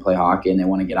that don't play hockey and they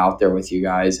want to get out there with you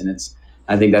guys. And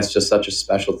I think that's just such a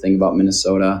special thing about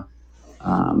Minnesota.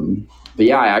 But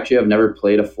yeah, I actually have never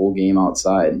played a full game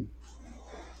outside.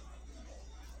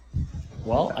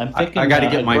 Well, I'm thinking I got to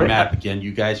get my map again.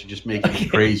 You guys are just making me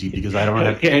crazy because I don't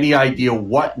have any idea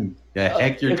what in the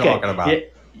heck you're talking about. Yeah,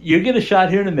 you get a shot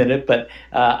here in a minute, but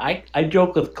I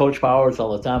joke with Coach Powers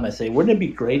all the time. I say, wouldn't it be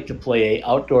great to play an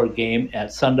outdoor game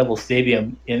at Sun Devil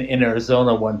Stadium in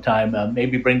Arizona one time?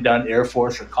 Maybe bring down Air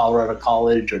Force or Colorado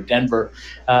College or Denver.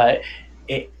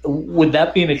 Would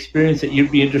that be an experience that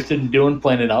you'd be interested in doing,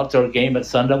 playing an outdoor game at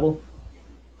Sun Devil?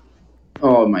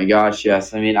 Oh my gosh,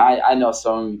 yes. I know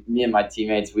me and my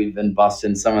teammates, we've been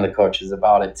busting some of the coaches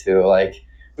about it too. Like,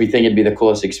 we think it'd be the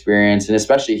coolest experience, and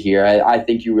especially here, I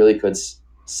think you really could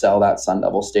sell that Sun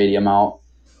Devil Stadium out.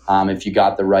 If you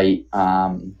got the right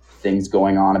things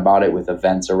going on about it with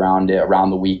events around it, around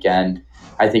the weekend,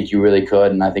 I think you really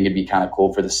could. And I think it'd be kind of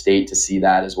cool for the state to see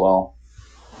that as well.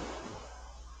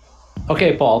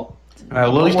 Okay, Paul.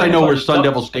 Well, at least I know where Sun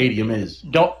Devil Stadium is.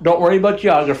 Don't worry about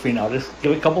geography now. Just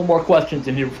give a couple more questions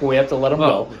in here before we have to let them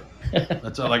go.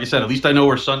 That's like I said. At least I know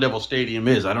where Sun Devil Stadium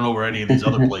is. I don't know where any of these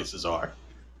other places are.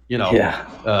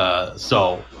 Yeah.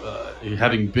 So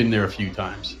having been there a few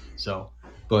times. So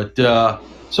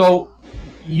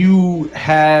you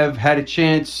have had a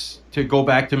chance to go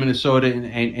back to Minnesota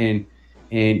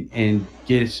and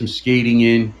get some skating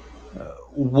in.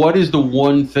 What is the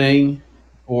one thing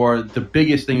or the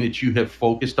biggest thing that you have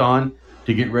focused on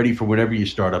to get ready for whenever you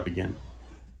start up again?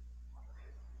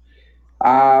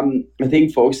 I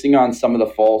think focusing on some of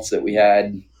the faults that we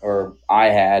had, or I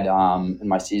had in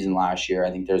my season last year.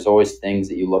 I think there's always things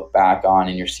that you look back on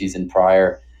in your season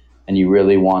prior, and you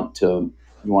really want to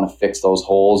fix those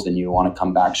holes, and you want to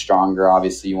come back stronger.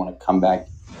 Obviously, you want to come back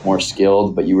more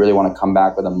skilled, but you really want to come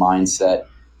back with a mindset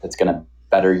that's going to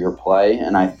better your play.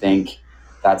 And I think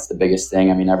that's the biggest thing.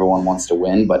 I mean, everyone wants to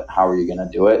win, but how are you going to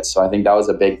do it? So I think that was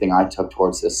a big thing I took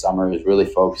towards this summer, is really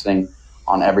focusing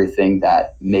on everything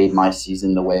that made my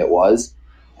season the way it was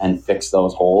and fix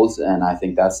those holes. And I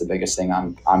think that's the biggest thing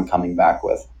I'm coming back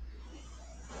with.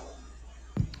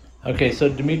 Okay, so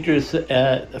Demetrius,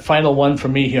 the final one for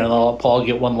me here, and I'll let Paul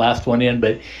get one last one in.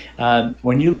 But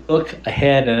when you look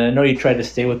ahead, and I know you try to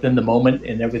stay within the moment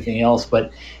and everything else,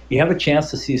 but you have a chance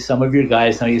to see some of your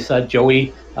guys. Now, you saw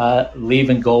Joey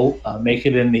leave and go, make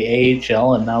it in the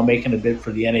AHL, and now making a bid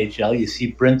for the NHL. You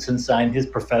see Brinson sign his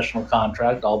professional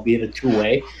contract, albeit a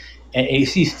two-way. And you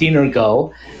see Steiner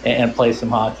go and play some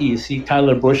hockey. You see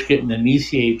Tyler Bush getting an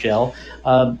ECHL.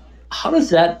 How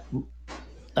does that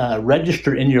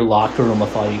register in your locker room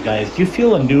with all you guys? Do you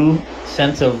feel a new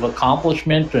sense of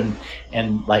accomplishment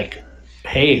and like,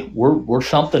 hey, we're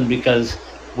something because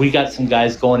we got some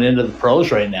guys going into the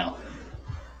pros right now?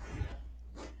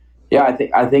 Yeah,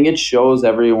 I think it shows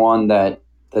everyone that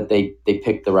they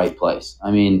picked the right place.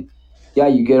 I mean, yeah,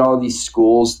 you get all these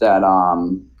schools that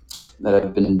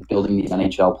have been building these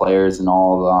NHL players and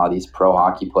all these pro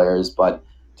hockey players, but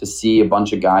to see a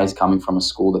bunch of guys coming from a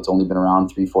school that's only been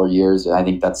around 3-4 years, I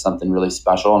think that's something really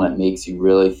special, and it makes you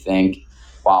really think,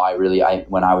 wow,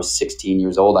 when I was 16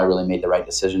 years old, I really made the right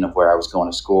decision of where I was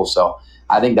going to school. So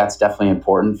I think that's definitely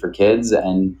important for kids.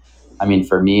 And I mean,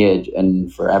 for me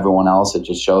and for everyone else, it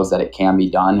just shows that it can be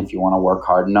done if you want to work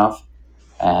hard enough.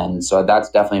 And so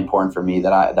that's definitely important for me,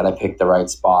 that I picked the right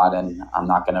spot, and I'm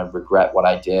not going to regret what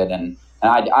I did. And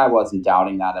I wasn't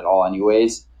doubting that at all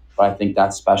anyways. But I think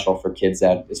that's special for kids,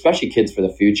 especially kids for the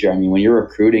future. I mean, when you're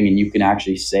recruiting and you can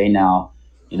actually say now,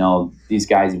 you know, these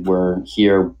guys were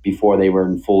here before they were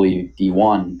in fully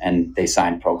D1 and they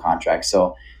signed pro contracts.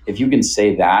 So if you can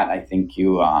say that, I think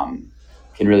you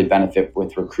can really benefit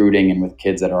with recruiting and with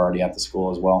kids that are already at the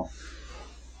school as well.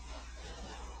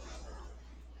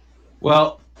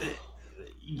 Well,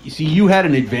 you see, you had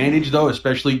an advantage, though,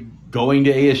 especially going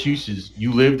to ASU, since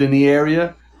you lived in the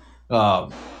area.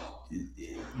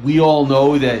 We all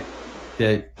know that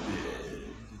the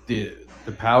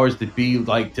powers that be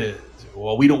like to,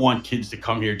 well, we don't want kids to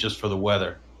come here just for the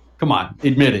weather. Come on,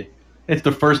 admit it. It's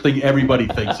the first thing everybody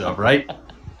thinks of, right?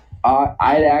 I've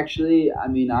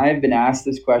been asked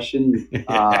this question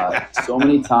so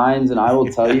many times, and I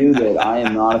will tell you that I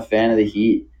am not a fan of the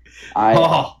heat.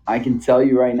 I can tell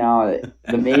you right now that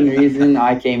the main reason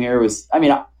I came here was,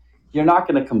 you're not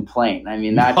going to complain. I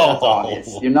mean, that's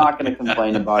obvious. You're not going to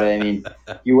complain about it. I mean,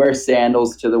 you wear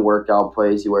sandals to the workout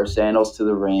place, you wear sandals to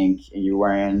the rink, and you're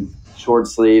wearing short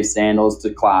sleeve sandals to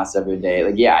class every day.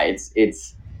 Like, yeah,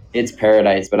 it's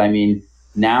paradise. But I mean,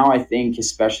 now I think,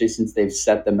 especially since they've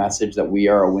set the message that we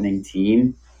are a winning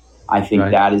team, I think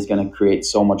that is going to create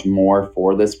so much more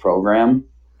for this program,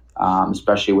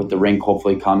 especially with the rink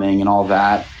hopefully coming and all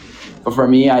that. But for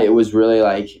me, it was really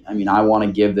like, I want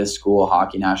to give this school a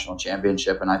hockey national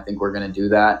championship, and I think we're going to do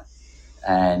that.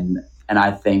 And I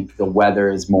think the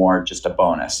weather is more just a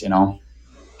bonus, you know?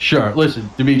 Sure. Listen,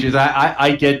 Demetrius,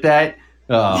 I get that.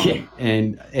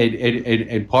 And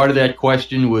part of that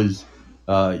question was,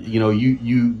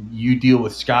 you deal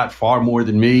with Scott far more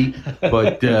than me,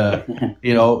 but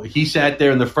he sat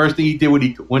there, and the first thing he did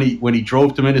when he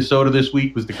drove to Minnesota this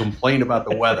week was to complain about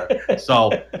the weather.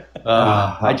 So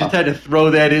I just had to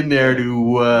throw that in there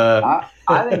to.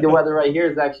 I think the weather right here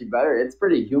is actually better. It's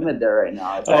pretty humid there right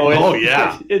now.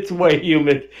 Yeah, it's way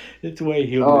humid. It's way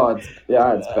humid.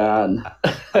 It's bad.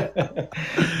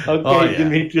 Okay,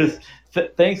 Demetrius,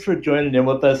 thanks for joining in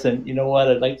with us. And you know what?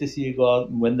 I'd like to see you go out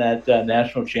and win that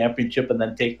national championship, and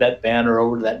then take that banner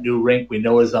over to that new rink we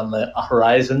know is on the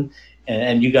horizon.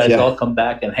 And you guys all come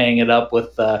back and hang it up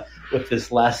with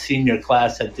this last senior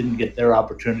class that didn't get their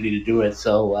opportunity to do it.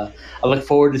 So I look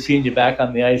forward to seeing you back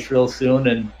on the ice real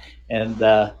soon,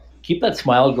 and keep that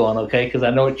smile going, okay? Because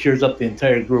I know it cheers up the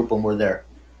entire group when we're there.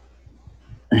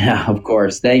 Yeah, of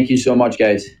course. Thank you so much,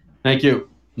 guys. Thank you.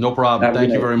 No problem.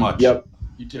 Thank you very much. Yep.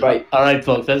 You too. Bye. All right,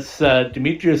 folks. That's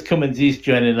Demetrius Kumanzis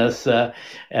joining us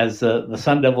as the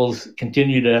Sun Devils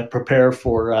continue to prepare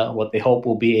for what they hope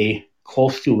will be a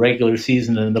close to regular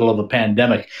season in the middle of a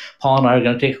pandemic. Paul and I are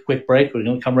going to take a quick break. We're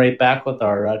going to come right back with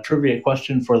our trivia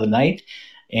question for the night,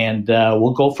 and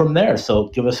we'll go from there. So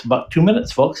give us about 2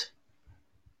 minutes, folks.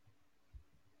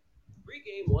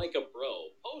 Pre-game like a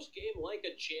pro, post-game like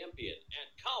a champion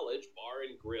at College Bar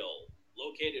and Grill.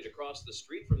 Located across the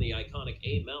street from the iconic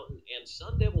A Mountain and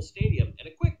Sun Devil Stadium and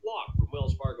a quick walk from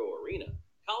Wells Fargo Arena,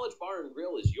 College Bar and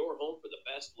Grill is your home for the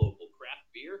best local craft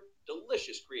beer,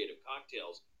 delicious creative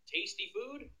cocktails, tasty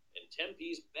food, and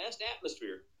Tempe's best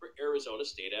atmosphere for Arizona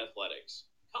State athletics.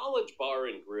 College Bar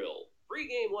and Grill.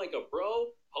 Pre-game like a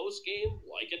pro, post-game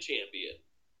like a champion.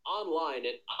 Online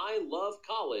at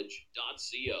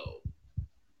ilovecollege.co.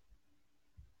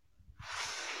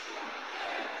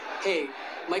 Hey,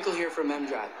 Michael here from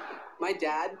M-Drive. My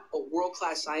dad, a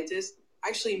world-class scientist,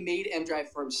 actually made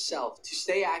M-Drive for himself to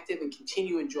stay active and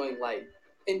continue enjoying life.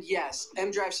 And yes,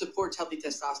 M-Drive supports healthy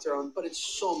testosterone, but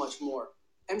it's so much more.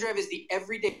 M-Drive is the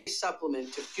everyday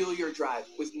supplement to fuel your drive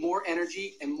with more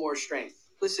energy and more strength.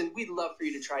 Listen, we'd love for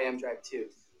you to try M-Drive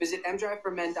too. Visit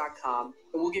mdriveformen.com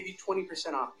and we'll give you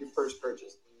 20% off your first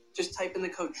purchase. Just type in the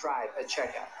code DRIVE at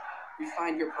checkout.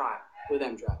 Refine your prime with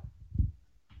M-Drive.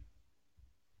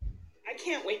 I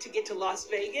can't wait to get to Las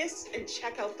Vegas and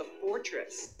check out the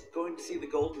Fortress. Going to see the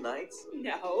Golden Knights?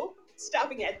 No,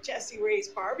 stopping at Jesse Ray's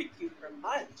Barbecue for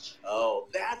lunch. Oh,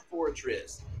 that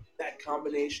Fortress. That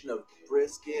combination of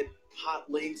brisket,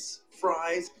 hot links,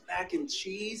 fries, mac and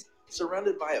cheese,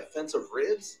 surrounded by a fence of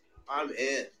ribs? I'm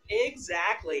in.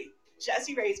 Exactly.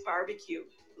 Jesse Ray's Barbecue,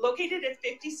 located at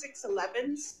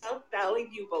 5611 South Valley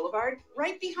View Boulevard,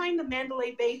 right behind the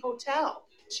Mandalay Bay Hotel.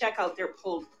 Check out their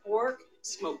pulled pork,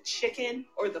 smoked chicken,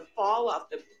 or the fall off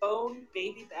the bone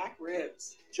baby back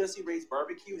ribs. Jesse Ray's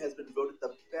Barbecue has been voted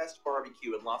the best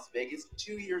barbecue in Las Vegas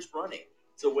 2 years running.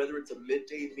 So whether it's a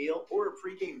midday meal or a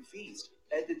pregame feast,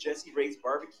 head to Jesse Ray's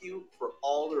Barbecue for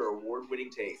all their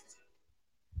award-winning tastes.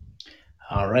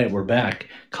 All right, we're back.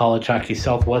 College Hockey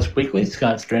Southwest Weekly.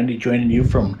 Scott Strandy joining you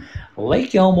from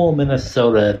Lake Elmo,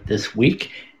 Minnesota this week.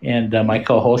 And my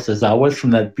co-host, as always, from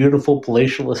that beautiful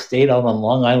palatial estate out on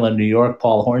Long Island, New York,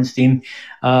 Paul Hornstein.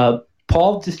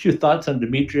 Paul, just your thoughts on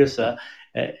Demetrius.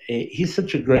 He's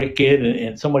such a great kid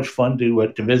and so much fun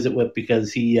to visit with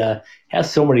because he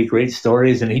has so many great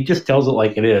stories and he just tells it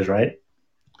like it is, right?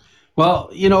 Well,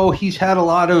 he's had a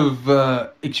lot of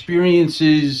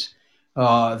experiences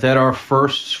that are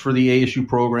firsts for the ASU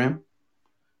program.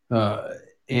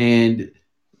 And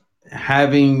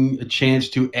having a chance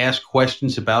to ask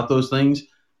questions about those things,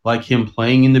 like him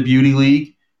playing in the Beauty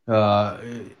League,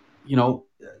 that's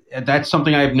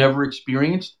something I've never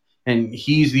experienced. And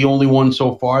he's the only one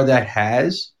so far that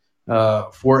has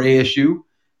for ASU.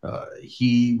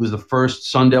 He was the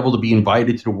first Sun Devil to be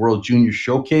invited to the World Junior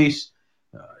Showcase.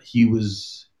 He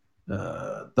was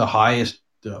the highest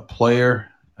player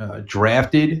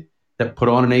drafted that put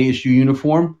on an ASU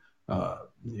uniform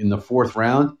in the fourth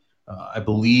round. I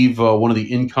believe one of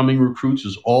the incoming recruits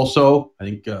was also, I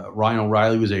think Ryan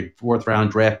O'Reilly was a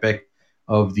fourth-round draft pick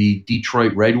of the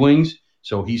Detroit Red Wings.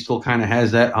 So he still kind of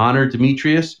has that honor,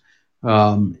 Demetrius.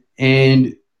 And,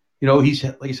 he's,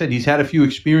 like I said, he's had a few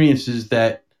experiences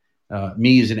that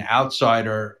me as an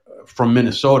outsider from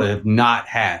Minnesota have not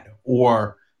had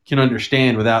or can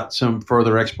understand without some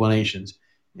further explanations.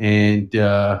 And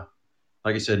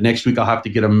like I said, next week I'll have to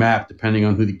get a map depending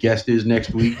on who the guest is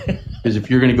next week. Because if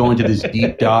you're going to go into this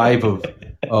deep dive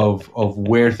of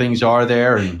where things are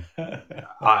there, and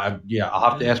I'll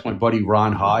have to ask my buddy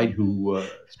Ron Hyde, who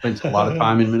spends a lot of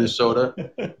time in Minnesota.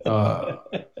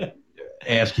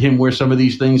 Ask him where some of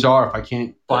these things are if I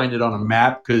can't find it on a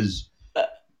map, because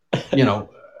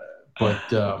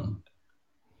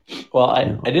Well, I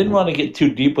didn't want to get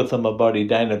too deep with him about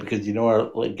Edina because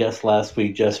our guest last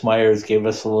week, Jess Myers, gave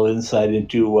us a little insight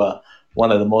into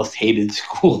one of the most hated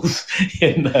schools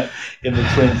in the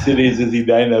Twin Cities is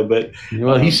Edina. But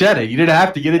he said it. You didn't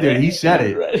have to get into it. He said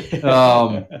it. Right.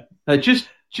 Just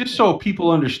so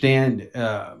people understand,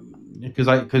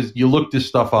 because you look this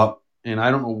stuff up, and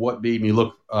I don't know what made me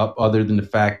look up other than the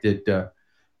fact that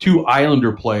two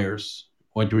Islander players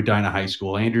went to Edina High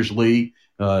School. Anders Lee,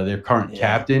 their current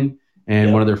captain,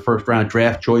 and one of their first-round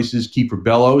draft choices, Kiefer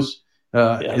Bellows,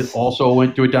 also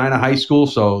went to Edina High School.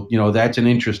 So, that's an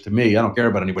interest to me. I don't care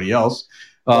about anybody else.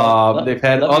 They've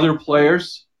had other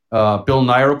players. Bill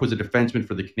Nyrup was a defenseman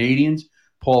for the Canadians.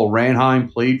 Paul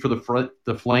Ranheim played for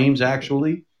the Flames,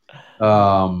 actually.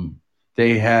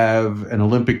 They have an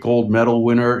Olympic gold medal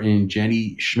winner in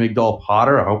Jenny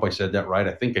Schmigdal-Potter. I hope I said that right.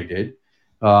 I think I did.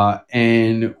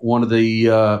 And one of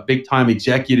the big-time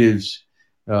executives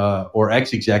or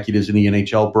ex-executives in the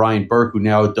NHL, Brian Burke, who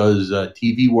now does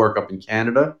TV work up in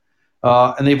Canada.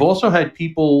 And they've also had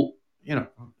people,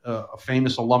 a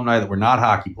famous alumni that were not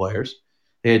hockey players.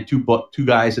 They had two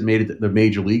guys that made it to the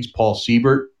major leagues, Paul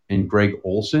Siebert and Greg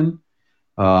Olson.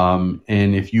 And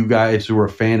if you guys were a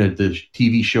fan of the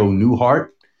TV show Newhart,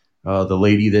 the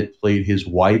lady that played his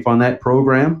wife on that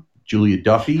program, Julia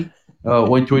Duffy,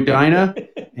 went to Edina.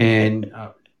 And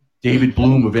David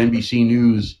Bloom of NBC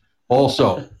News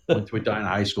also went to Edina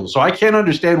High School. So I can't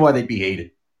understand why they'd be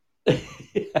hated.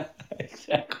 Yeah,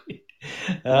 exactly.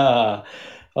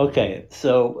 Okay,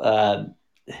 so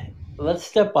let's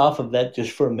step off of that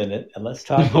just for a minute, and let's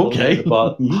talk a little bit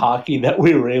about hockey that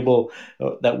we were able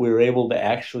to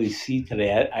actually see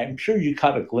today. I'm sure you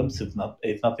caught a glimpse,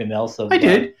 if nothing else, of I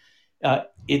did.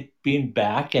 It being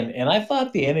back, and I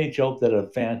thought the NHL did a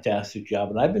fantastic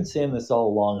job. And I've been saying this all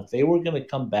along. If they were going to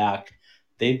come back,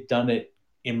 they've done it,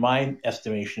 in my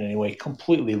estimation anyway,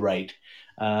 completely right.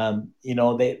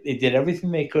 They did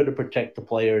everything they could to protect the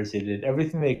players. They did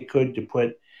everything they could to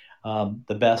put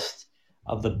the best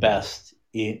of the best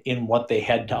in what they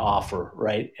had to offer,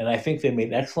 right? And I think they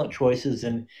made excellent choices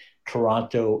in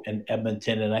Toronto and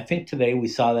Edmonton. And I think today we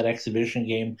saw that exhibition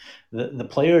game. The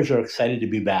players are excited to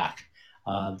be back.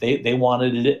 They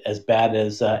wanted it as bad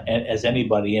as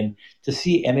anybody. And to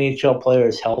see NHL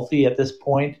players healthy at this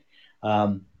point,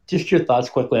 just your thoughts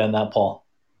quickly on that, Paul.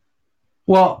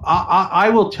 Well, I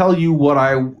will tell you what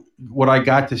I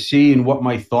got to see and what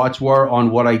my thoughts were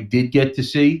on what I did get to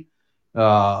see.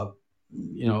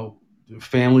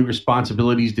 Family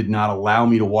responsibilities did not allow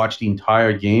me to watch the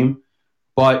entire game,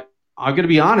 but I'm going to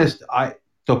be honest.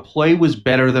 The play was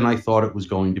better than I thought it was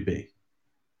going to be.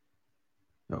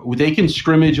 They can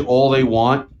scrimmage all they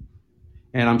want,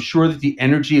 and I'm sure that the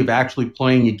energy of actually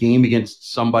playing a game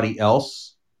against somebody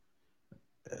else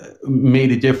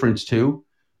made a difference too.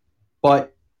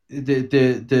 But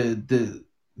the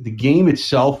game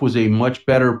itself was a much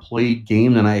better played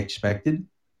game than I expected.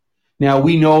 Now,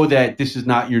 we know that this is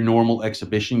not your normal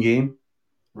exhibition game.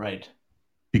 Right.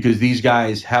 Because these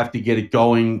guys have to get it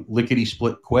going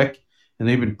lickety-split quick, and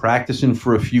they've been practicing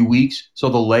for a few weeks, so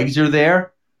the legs are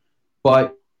there.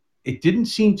 But it didn't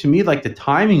seem to me like the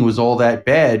timing was all that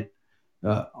bad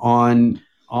on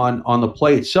the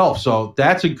play itself. So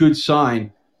that's a good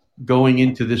sign going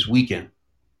into this weekend.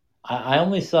 I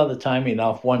only saw the timing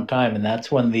off one time, and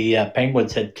that's when the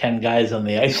Penguins had 10 guys on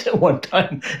the ice at one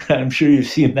time. I'm sure you've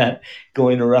seen that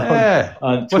going around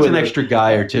on Twitter. What's an extra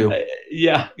guy or two?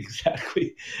 Yeah,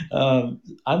 exactly. I'm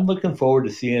looking forward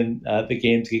to seeing the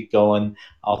games get going.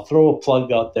 I'll throw a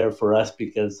plug out there for us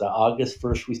because August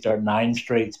 1st, we start 9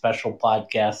 straight special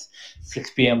podcasts,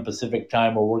 6 p.m. Pacific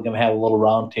time, where we're going to have a little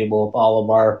roundtable with all of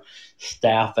our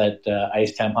staff at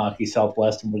Icetime Hockey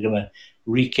Southwest, and we're going to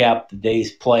recap the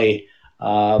day's play.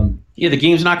 The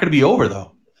game's not going to be over,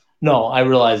 though. No, I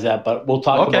realize that, but we'll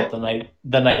talk about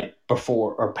the night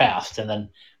before or past, and then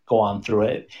go on through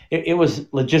it. It was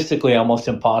logistically almost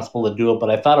impossible to do it,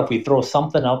 but I thought if we throw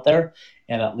something out there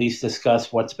and at least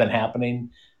discuss what's been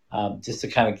happening, just to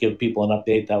kind of give people an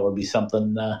update, that would be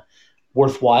something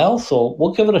worthwhile. So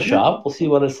we'll give it a shot. We'll see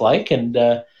what it's like, and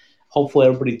hopefully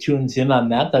everybody tunes in on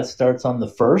that. That starts on the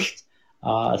 1st,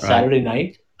 Saturday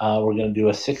night. We're going to do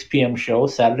a 6 p.m. show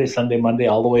Saturday, Sunday, Monday,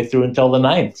 all the way through until the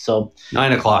 9th. So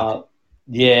 9 o'clock.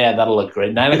 Yeah, that'll look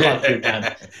great. 9 o'clock your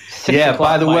time.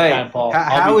 By the way, time,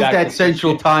 how is that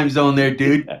central time zone there,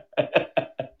 dude?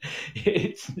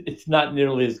 It's not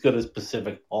nearly as good as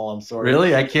Pacific, Paul. I'm sorry.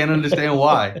 Really? I can't understand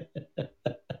why.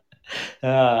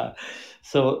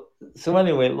 So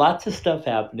anyway, lots of stuff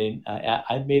happening.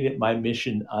 I made it my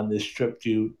mission on this trip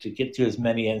to get to as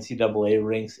many NCAA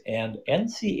rinks and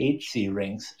NCHC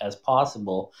rinks as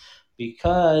possible,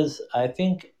 because I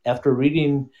think after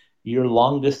reading your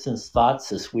long distance thoughts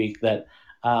this week that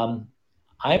I'm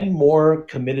more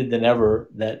committed than ever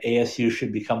that ASU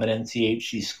should become an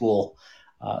NCHC school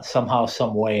somehow,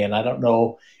 some way. And I don't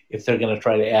know if they're going to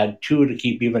try to add 2 to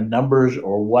keep even numbers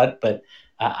or what, but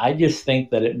I just think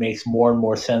that it makes more and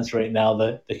more sense right now.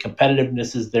 The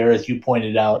competitiveness is there, as you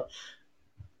pointed out.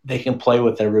 They can play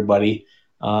with everybody.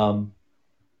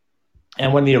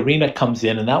 And when the arena comes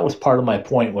in, and that was part of my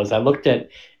point, was I looked at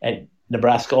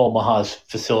Nebraska Omaha's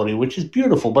facility, which is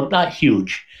beautiful, but not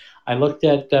huge. I looked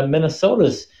at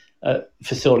Minnesota's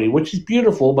facility, which is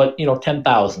beautiful, but,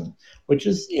 10,000, which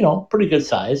is, pretty good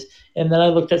size. And then I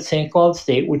looked at St. Cloud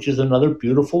State, which is another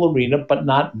beautiful arena, but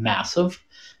not massive.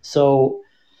 So,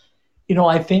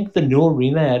 I think the new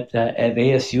arena at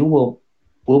ASU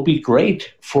will be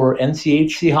great for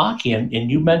NCHC hockey.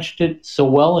 And you mentioned it so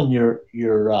well in your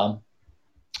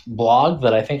blog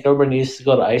that I think everybody needs to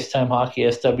go to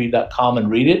icetimehockeysw.com and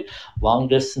read it. Long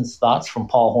distance thoughts from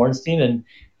Paul Hornstein, and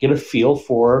get a feel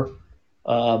for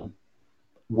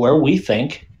where we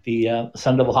think the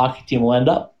Sun Devil hockey team will end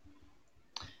up.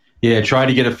 Yeah, try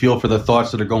to get a feel for the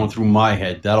thoughts that are going through my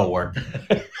head. That'll work.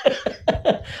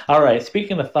 All right.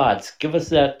 Speaking of thoughts, give us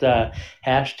that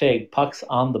hashtag Pucks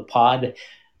on the Pod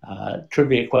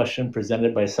trivia question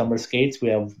presented by Summer Skates. We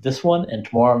have this one and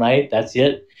tomorrow night. That's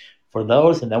it for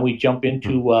those. And then we jump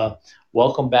into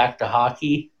Welcome Back to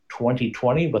Hockey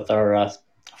 2020 with our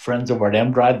friends over at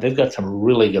M-Drive. They've got some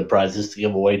really good prizes to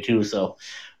give away too. So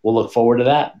we'll look forward to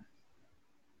that.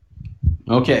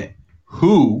 Okay.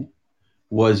 Who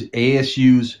was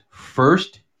ASU's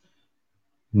first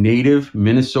native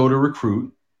Minnesota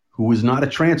recruit who was not a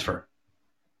transfer?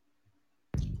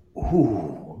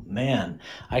 Ooh, man.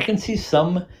 I can see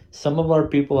some of our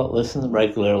people that listen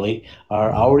regularly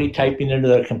are already typing into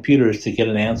their computers to get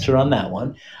an answer on that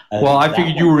one. Well, I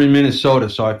figured you were in Minnesota,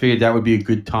 so I figured that would be a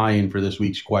good tie-in for this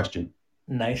week's question.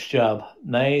 Nice job.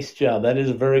 That is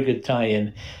a very good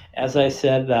tie-in. As I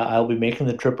said, I'll be making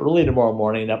the trip early tomorrow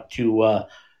morning up to,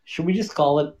 should we just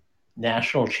call it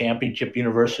National Championship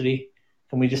University?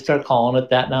 Can we just start calling it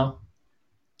that now?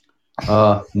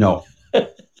 No.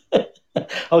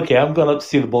 Okay, I'm going up to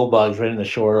see the Bulldogs right in the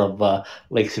shore of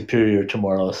Lake Superior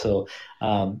tomorrow. So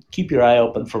keep your eye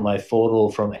open for my photo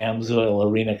from Amsoil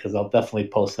Arena, because I'll definitely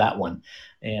post that one.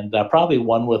 And probably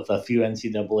one with a few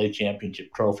NCAA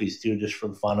championship trophies too, just for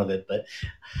the fun of it. But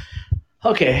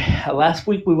okay, last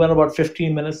week we went about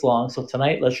 15 minutes long. So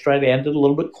tonight, let's try to end it a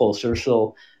little bit closer.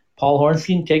 So Paul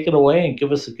Hornstein, take it away and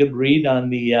give us a good read on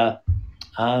the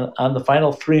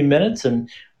final 3 minutes, and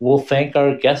we'll thank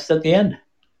our guests at the end.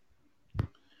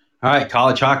 All right,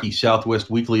 College Hockey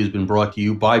Southwest Weekly has been brought to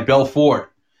you by Bell Ford.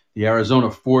 The Arizona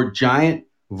Ford Giant,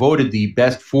 voted the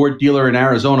best Ford dealer in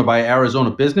Arizona by Arizona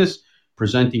Business,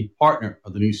 presenting partner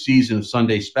of the new season of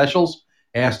Sunday Specials.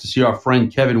 Asked to see our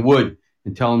friend Kevin Wood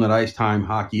and tell him that Ice Time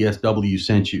Hockey SW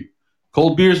sent you.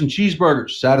 Cold beers and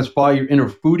cheeseburgers. Satisfy your inner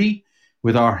foodie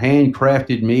with our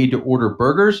handcrafted, made-to-order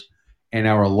burgers and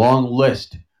our long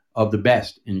list of the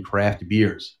best in craft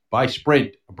beers. By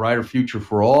Sprint, a brighter future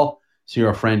for all. See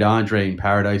our friend Andre in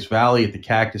Paradise Valley at the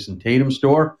Cactus and Tatum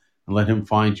store and let him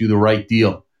find you the right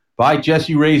deal. By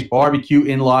Jesse Ray's Barbecue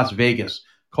in Las Vegas.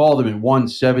 Call them at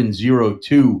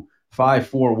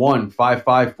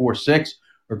 1-702-541-5546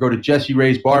 or go to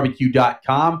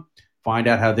jesseraysbarbecue.com. Find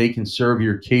out how they can serve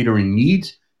your catering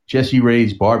needs. Jesse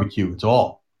Ray's Barbecue. It's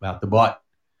all about the butt.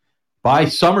 By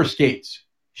Summer Skates,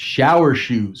 shower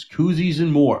shoes, koozies,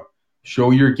 and more.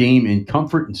 Show your game in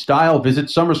comfort and style. Visit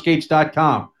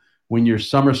summerskates.com. Win your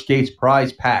Summer Skates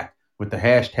prize pack with the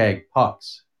hashtag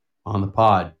Pucks on the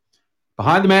Pod.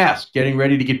 Behind the Mask, getting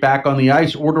ready to get back on the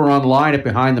ice. Order online at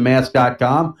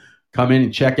behindthemask.com. Come in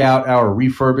and check out our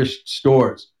refurbished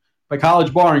stores. By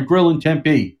College Bar and Grill in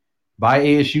Tempe. By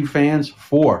ASU fans,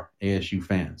 for ASU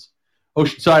fans.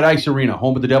 Oceanside Ice Arena,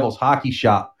 home of the Devils Hockey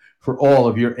Shop for all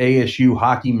of your ASU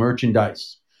hockey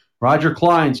merchandise. Roger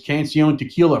Klein's Cancion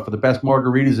Tequila for the best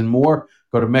margaritas and more.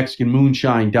 Go to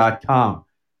MexicanMoonshine.com.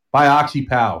 By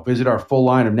OxyPow. Visit our full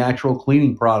line of natural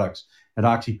cleaning products at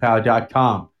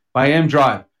OxyPow.com. By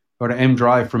M-Drive. Go to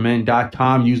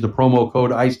mdriveformen.com. Use the promo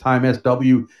code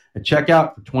IceTimeSW at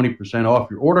checkout for 20%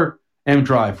 off your order.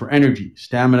 M-Drive for energy,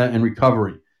 stamina, and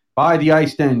recovery. By the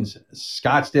Ice Dens,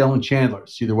 Scottsdale and Chandler.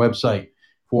 See their website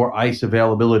for ice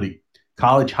availability.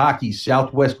 College Hockey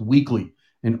Southwest Weekly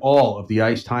and all of the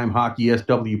Ice Time Hockey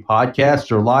SW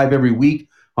podcasts are live every week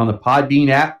on the Podbean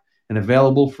app and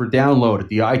available for download at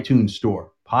the iTunes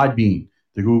Store, Podbean,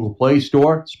 the Google Play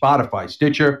Store, Spotify,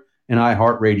 Stitcher, and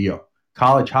iHeartRadio.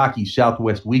 College Hockey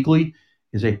Southwest Weekly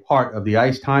is a part of the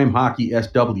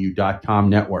IceTimeHockeySW.com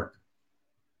network.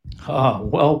 Oh,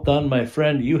 well done, my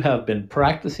friend. You have been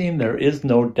practicing. There is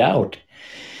no doubt.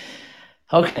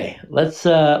 Okay, let's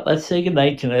say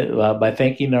goodnight tonight by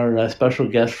thanking our special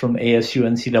guest from ASU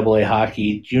NCAA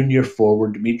Hockey, junior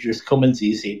forward Demetrius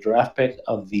Komentzis, a draft pick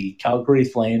of the Calgary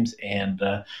Flames, and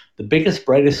the biggest,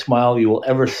 brightest smile you will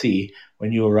ever see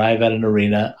when you arrive at an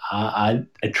arena. I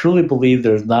truly believe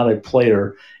there's not a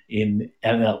player and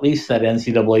at least that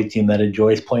NCAA team that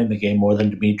enjoys playing the game more than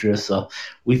Demetrius. So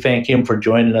we thank him for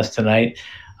joining us tonight.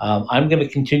 I'm going to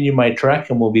continue my trek,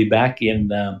 and we'll be back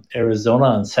in Arizona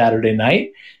on Saturday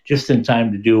night, just in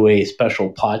time to do a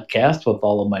special podcast with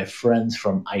all of my friends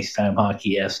from Ice Time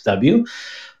Hockey SW.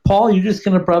 Paul, you're just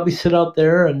going to probably sit out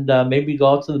there and maybe go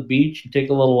out to the beach and take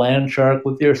a little land shark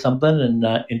with you or something and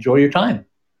enjoy your time.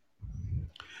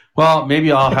 Well,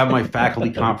 maybe I'll have my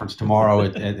faculty conference tomorrow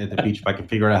at the beach if I can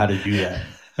figure out how to do that.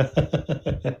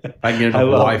 If I can get enough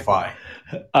Wi-Fi.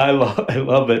 I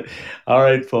love it. All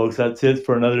right, folks, that's it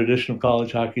for another edition of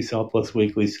College Hockey Southwest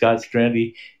Weekly. Scott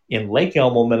Strandy in Lake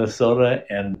Elmo, Minnesota,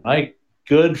 and my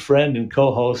good friend and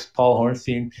co-host Paul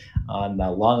Hornstein on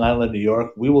Long Island, New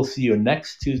York. We will see you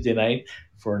next Tuesday night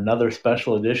for another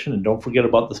special edition. And don't forget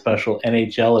about the special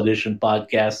NHL edition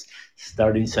podcast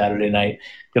starting Saturday night.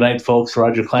 Good night, folks.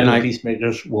 Roger Klein of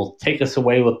Peacemakers will take us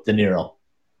away with De Niro.